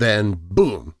 Then,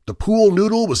 boom, the pool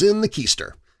noodle was in the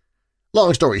keister.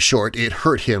 Long story short, it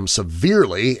hurt him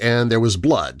severely and there was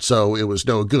blood, so it was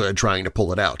no good trying to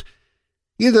pull it out.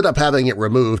 He ended up having it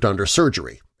removed under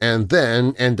surgery, and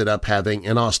then ended up having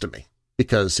an ostomy,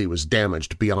 because he was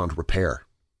damaged beyond repair.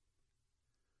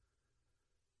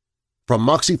 From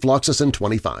Moxifloxacin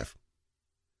 25.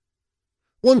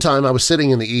 One time I was sitting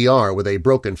in the ER with a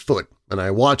broken foot, and I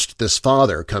watched this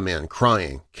father come in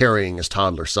crying, carrying his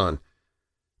toddler son.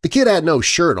 The kid had no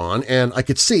shirt on, and I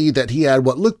could see that he had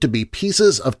what looked to be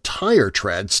pieces of tire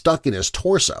tread stuck in his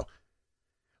torso.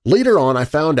 Later on, I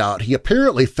found out he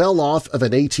apparently fell off of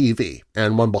an ATV,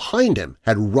 and one behind him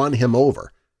had run him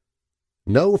over.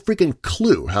 No freaking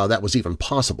clue how that was even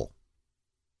possible.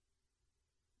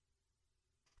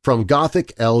 From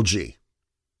Gothic LG.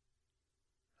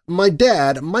 My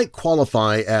dad might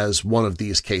qualify as one of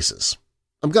these cases.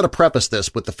 I'm going to preface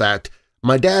this with the fact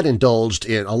my dad indulged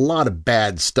in a lot of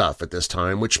bad stuff at this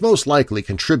time, which most likely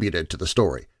contributed to the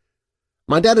story.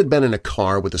 My dad had been in a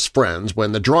car with his friends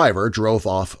when the driver drove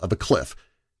off of a cliff.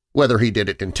 Whether he did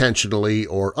it intentionally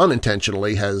or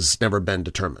unintentionally has never been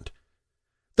determined.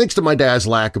 Thanks to my dad's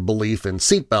lack of belief in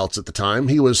seatbelts at the time,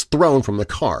 he was thrown from the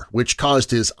car, which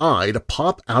caused his eye to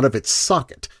pop out of its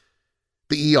socket.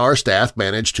 The ER staff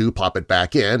managed to pop it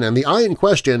back in, and the eye in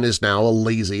question is now a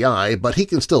lazy eye, but he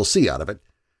can still see out of it.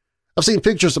 I've seen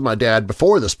pictures of my dad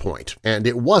before this point, and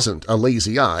it wasn't a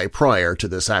lazy eye prior to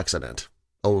this accident,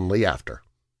 only after.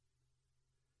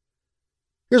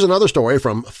 Here's another story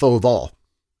from Fauval.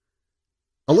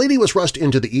 A lady was rushed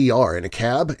into the ER in a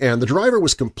cab, and the driver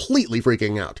was completely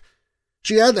freaking out.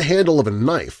 She had the handle of a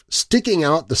knife sticking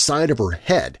out the side of her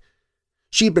head.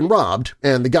 She'd been robbed,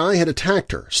 and the guy had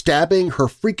attacked her, stabbing her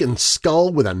freaking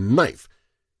skull with a knife.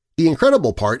 The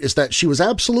incredible part is that she was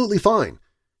absolutely fine.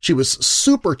 She was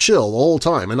super chill the whole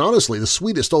time and honestly the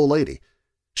sweetest old lady.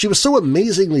 She was so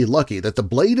amazingly lucky that the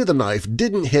blade of the knife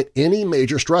didn't hit any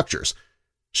major structures.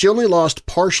 She only lost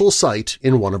partial sight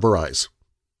in one of her eyes.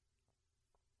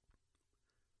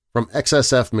 From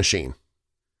XSF Machine.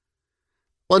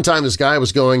 One time this guy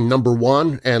was going number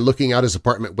 1 and looking out his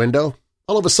apartment window.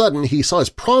 All of a sudden he saw his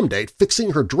prom date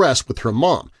fixing her dress with her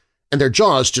mom, and their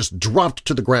jaws just dropped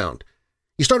to the ground.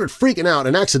 He started freaking out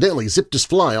and accidentally zipped his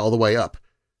fly all the way up.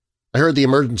 I heard the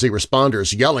emergency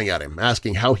responders yelling at him,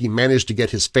 asking how he managed to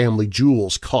get his family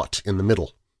jewels caught in the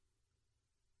middle.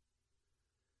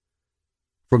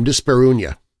 From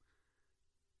Disperunia.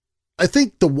 I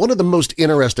think one of the most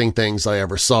interesting things I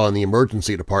ever saw in the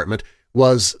emergency department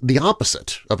was the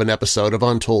opposite of an episode of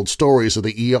Untold Stories of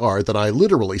the ER that I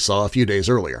literally saw a few days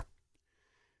earlier.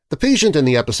 The patient in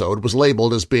the episode was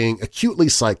labeled as being acutely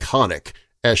psychotic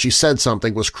as she said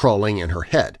something was crawling in her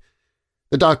head.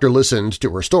 The doctor listened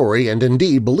to her story and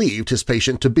indeed believed his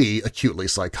patient to be acutely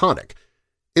psychotic.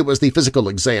 It was the physical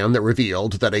exam that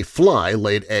revealed that a fly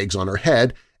laid eggs on her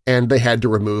head, and they had to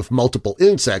remove multiple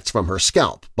insects from her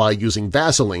scalp by using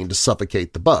Vaseline to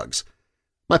suffocate the bugs.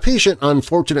 My patient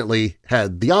unfortunately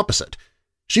had the opposite.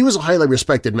 She was a highly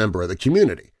respected member of the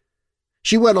community.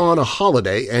 She went on a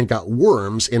holiday and got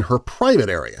worms in her private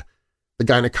area. The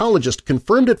gynecologist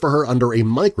confirmed it for her under a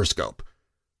microscope.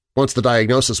 Once the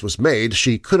diagnosis was made,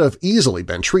 she could have easily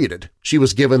been treated. She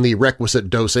was given the requisite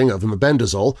dosing of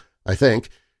mebendazole, I think.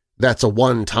 That's a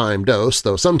one-time dose,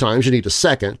 though sometimes you need a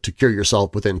second to cure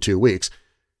yourself within 2 weeks.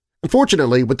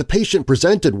 Unfortunately, what the patient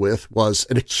presented with was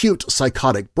an acute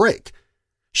psychotic break.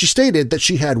 She stated that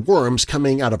she had worms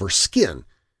coming out of her skin.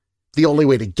 The only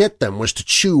way to get them was to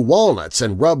chew walnuts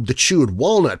and rub the chewed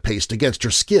walnut paste against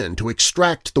her skin to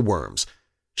extract the worms.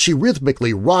 She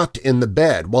rhythmically rocked in the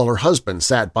bed while her husband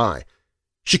sat by.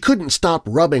 She couldn't stop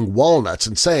rubbing walnuts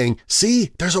and saying,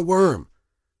 "See, there's a worm."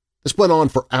 This went on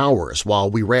for hours while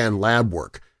we ran lab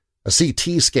work, a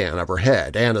CT scan of her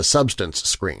head, and a substance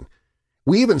screen.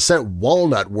 We even sent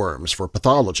walnut worms for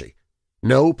pathology.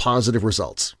 No positive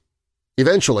results.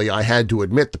 Eventually, I had to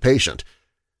admit the patient.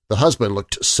 The husband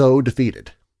looked so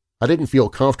defeated. I didn't feel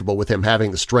comfortable with him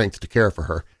having the strength to care for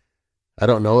her. I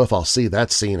don't know if I'll see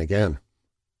that scene again.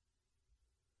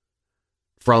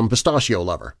 From Pistachio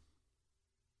Lover.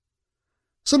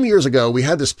 Some years ago, we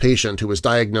had this patient who was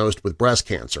diagnosed with breast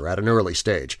cancer at an early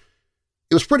stage.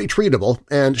 It was pretty treatable,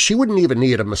 and she wouldn't even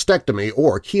need a mastectomy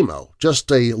or chemo,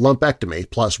 just a lumpectomy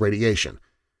plus radiation.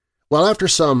 Well, after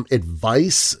some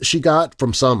advice she got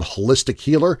from some holistic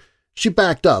healer, she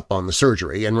backed up on the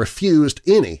surgery and refused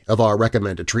any of our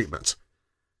recommended treatments.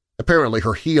 Apparently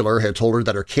her healer had told her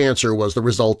that her cancer was the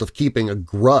result of keeping a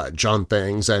grudge on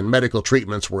things and medical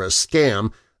treatments were a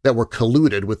scam that were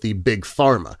colluded with the big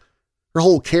pharma. Her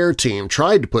whole care team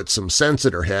tried to put some sense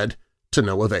in her head, to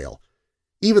no avail.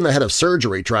 Even the head of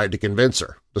surgery tried to convince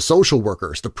her, the social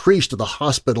workers, the priest of the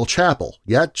hospital chapel,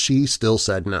 yet she still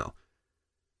said no.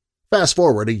 Fast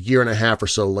forward a year and a half or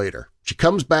so later, she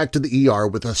comes back to the ER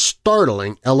with a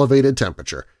startling elevated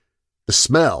temperature. The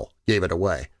smell gave it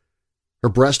away. Her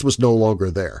breast was no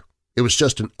longer there. It was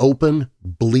just an open,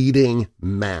 bleeding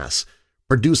mass,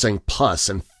 producing pus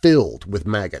and filled with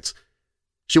maggots.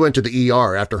 She went to the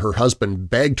ER after her husband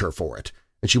begged her for it,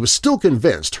 and she was still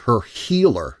convinced her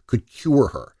healer could cure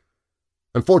her.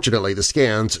 Unfortunately, the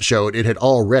scans showed it had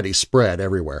already spread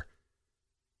everywhere.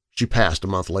 She passed a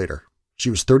month later. She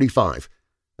was 35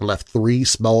 and left 3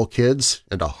 small kids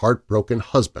and a heartbroken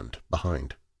husband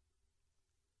behind.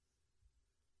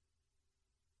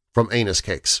 From Anus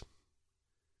Cakes.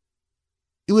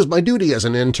 It was my duty as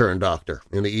an intern doctor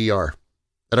in the ER.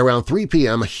 At around 3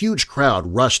 p.m., a huge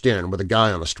crowd rushed in with a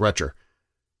guy on a stretcher.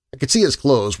 I could see his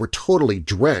clothes were totally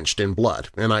drenched in blood,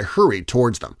 and I hurried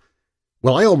towards them.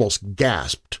 Well, I almost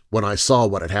gasped when I saw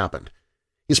what had happened.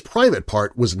 His private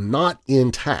part was not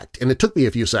intact, and it took me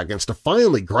a few seconds to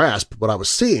finally grasp what I was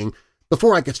seeing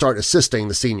before I could start assisting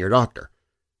the senior doctor.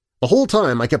 The whole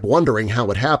time I kept wondering how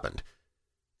it happened.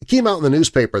 It came out in the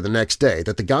newspaper the next day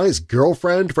that the guy's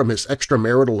girlfriend from his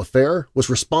extramarital affair was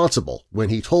responsible when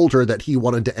he told her that he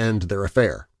wanted to end their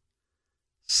affair.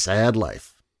 Sad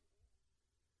life.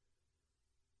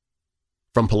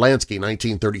 From Polanski,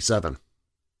 1937.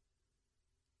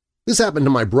 This happened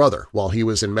to my brother while he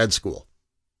was in med school.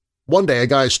 One day a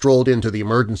guy strolled into the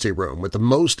emergency room with the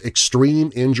most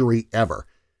extreme injury ever.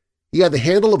 He had the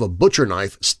handle of a butcher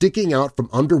knife sticking out from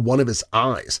under one of his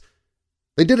eyes.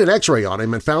 They did an x-ray on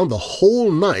him and found the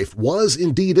whole knife was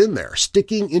indeed in there,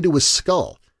 sticking into his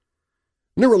skull.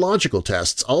 Neurological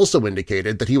tests also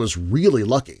indicated that he was really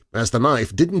lucky, as the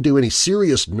knife didn't do any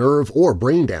serious nerve or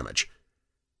brain damage.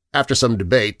 After some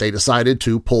debate, they decided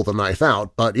to pull the knife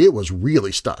out, but it was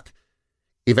really stuck.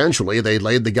 Eventually, they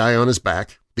laid the guy on his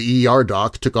back, the ER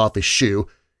doc took off his shoe,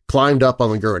 climbed up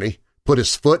on the gurney, put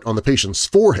his foot on the patient's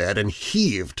forehead, and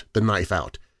heaved the knife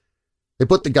out. They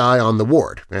put the guy on the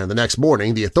ward, and the next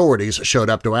morning the authorities showed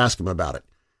up to ask him about it.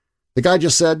 The guy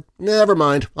just said, "Never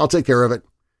mind, I'll take care of it."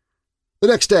 The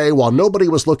next day, while nobody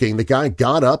was looking, the guy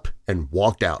got up and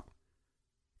walked out.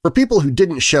 For people who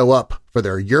didn't show up for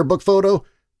their yearbook photo,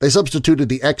 they substituted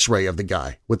the x-ray of the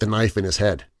guy with the knife in his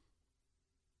head.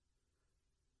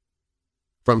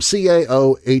 From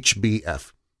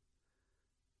CAOHBF.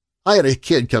 I had a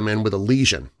kid come in with a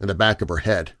lesion in the back of her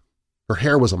head. Her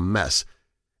hair was a mess,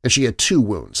 and she had 2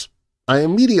 wounds. I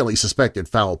immediately suspected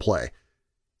foul play.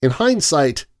 In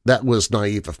hindsight, that was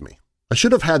naive of me. I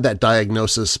should have had that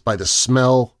diagnosis by the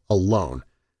smell alone.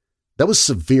 That was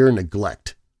severe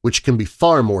neglect, which can be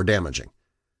far more damaging.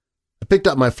 I picked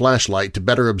up my flashlight to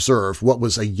better observe what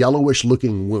was a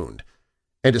yellowish-looking wound,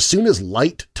 and as soon as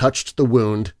light touched the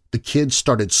wound, the kid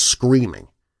started screaming.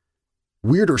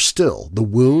 Weirder still, the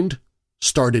wound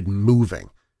started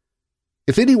moving.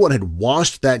 If anyone had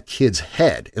washed that kid's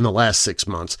head in the last 6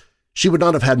 months, she would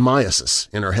not have had myiasis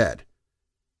in her head.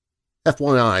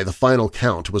 FYI, the final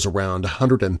count was around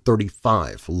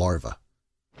 135 larvae.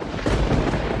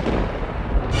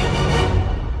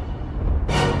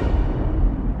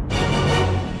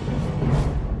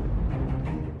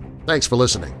 Thanks for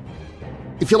listening.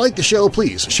 If you like the show,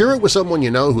 please share it with someone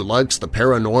you know who likes the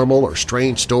paranormal or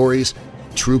strange stories,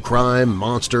 true crime,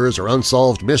 monsters, or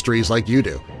unsolved mysteries like you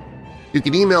do. You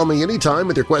can email me anytime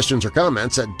with your questions or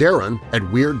comments at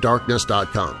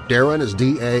darren@weirddarkness.com. Darren is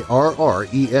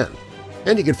D-A-R-R-E-N.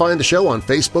 And you can find the show on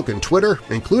Facebook and Twitter,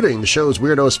 including the show's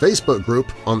Weirdos Facebook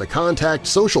group on the Contact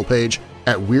social page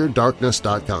at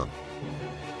weirddarkness.com.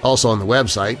 Also on the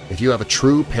website, if you have a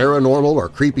true paranormal or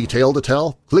creepy tale to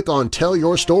tell, click on Tell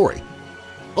Your Story.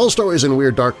 All stories in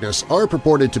Weird Darkness are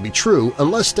purported to be true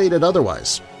unless stated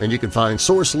otherwise, and you can find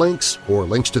source links or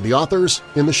links to the authors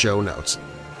in the show notes.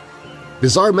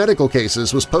 Bizarre Medical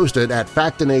Cases was posted at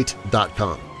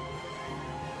Factinate.com.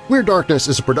 Weird Darkness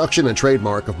is a production and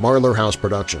trademark of Marlar House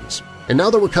Productions, and now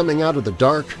that we're coming out of the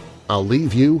dark, I'll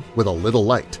leave you with a little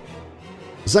light.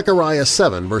 Zechariah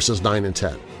 7 verses 9 and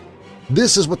 10.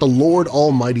 This is what the Lord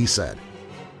Almighty said,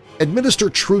 "Administer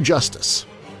true justice,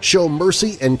 show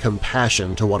mercy and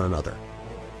compassion to one another.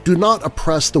 Do not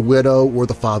oppress the widow or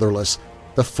the fatherless,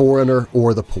 the foreigner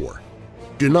or the poor.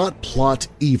 Do not plot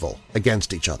evil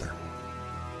against each other."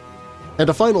 And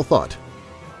a final thought.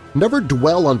 Never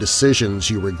dwell on decisions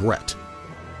you regret.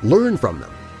 Learn from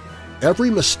them. Every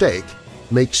mistake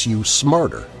makes you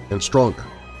smarter and stronger.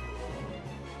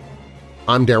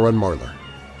 I'm Darren Marlar.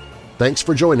 Thanks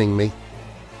for joining me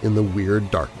in the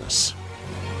Weird Darkness.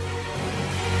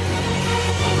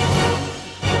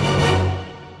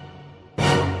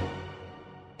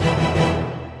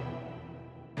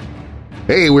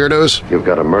 Hey, Weirdos! You've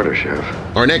got a murder, Sheriff.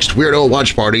 Our next Weirdo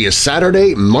Watch Party is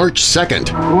Saturday, March 2nd.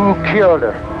 Who killed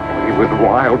her? He was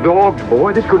wild dogs,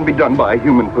 boy. This couldn't be done by a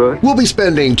human person. We'll be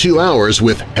spending 2 hours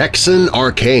with Hexen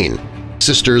Arcane,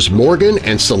 Sisters Morgan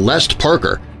and Celeste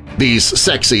Parker. These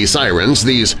sexy sirens,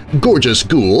 these gorgeous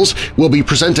ghouls, will be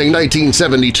presenting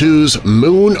 1972's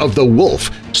Moon of the Wolf,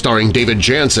 starring David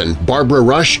Jansen, Barbara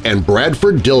Rush, and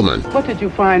Bradford Dillman. What did you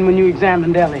find when you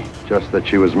examined Ellie? Just that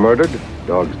she was murdered.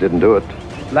 Dogs didn't do it.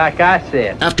 Like I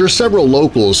said. After several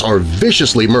locals are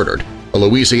viciously murdered, a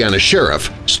Louisiana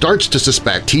sheriff starts to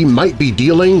suspect he might be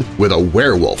dealing with a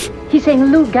werewolf. He's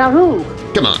saying loup-garou.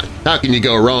 Come on, how can you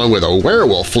go wrong with a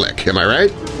werewolf flick, am I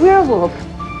right? Werewolf.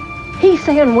 He's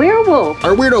saying werewolf.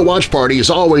 Our Weirdo Watch Party is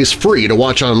always free to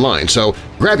watch online, so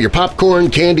grab your popcorn,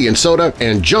 candy, and soda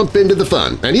and jump into the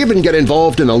fun, and even get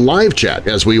involved in a live chat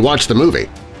as we watch the movie.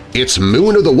 It's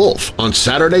Moon of the Wolf on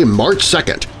Saturday, March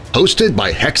 2nd, hosted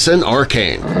by Hexen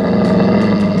Arcane.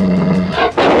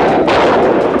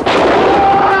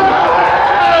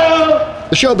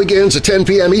 The show begins at 10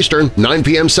 p.m. Eastern, 9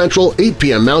 p.m. Central, 8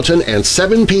 p.m. Mountain, and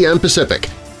 7 p.m. Pacific.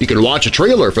 You can watch a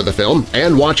trailer for the film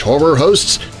and watch horror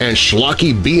hosts and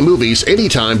schlocky B-movies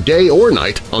anytime, day or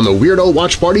night, on the Weirdo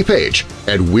Watch Party page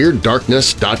at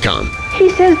WeirdDarkness.com. He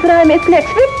says that I'm his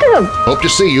next victim. Hope to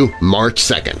see you March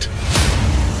 2nd.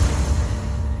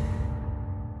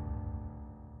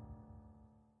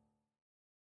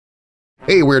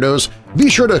 Hey Weirdos! Be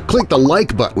sure to click the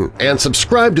like button and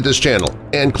subscribe to this channel,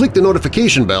 and click the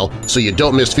notification bell so you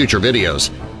don't miss future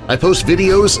videos. I post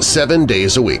videos 7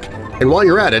 days a week. And while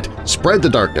you're at it, spread the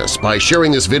darkness by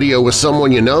sharing this video with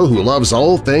someone you know who loves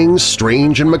all things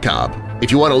strange and macabre.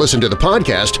 If you want to listen to the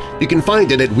podcast, you can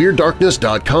find it at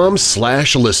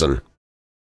WeirdDarkness.com/listen.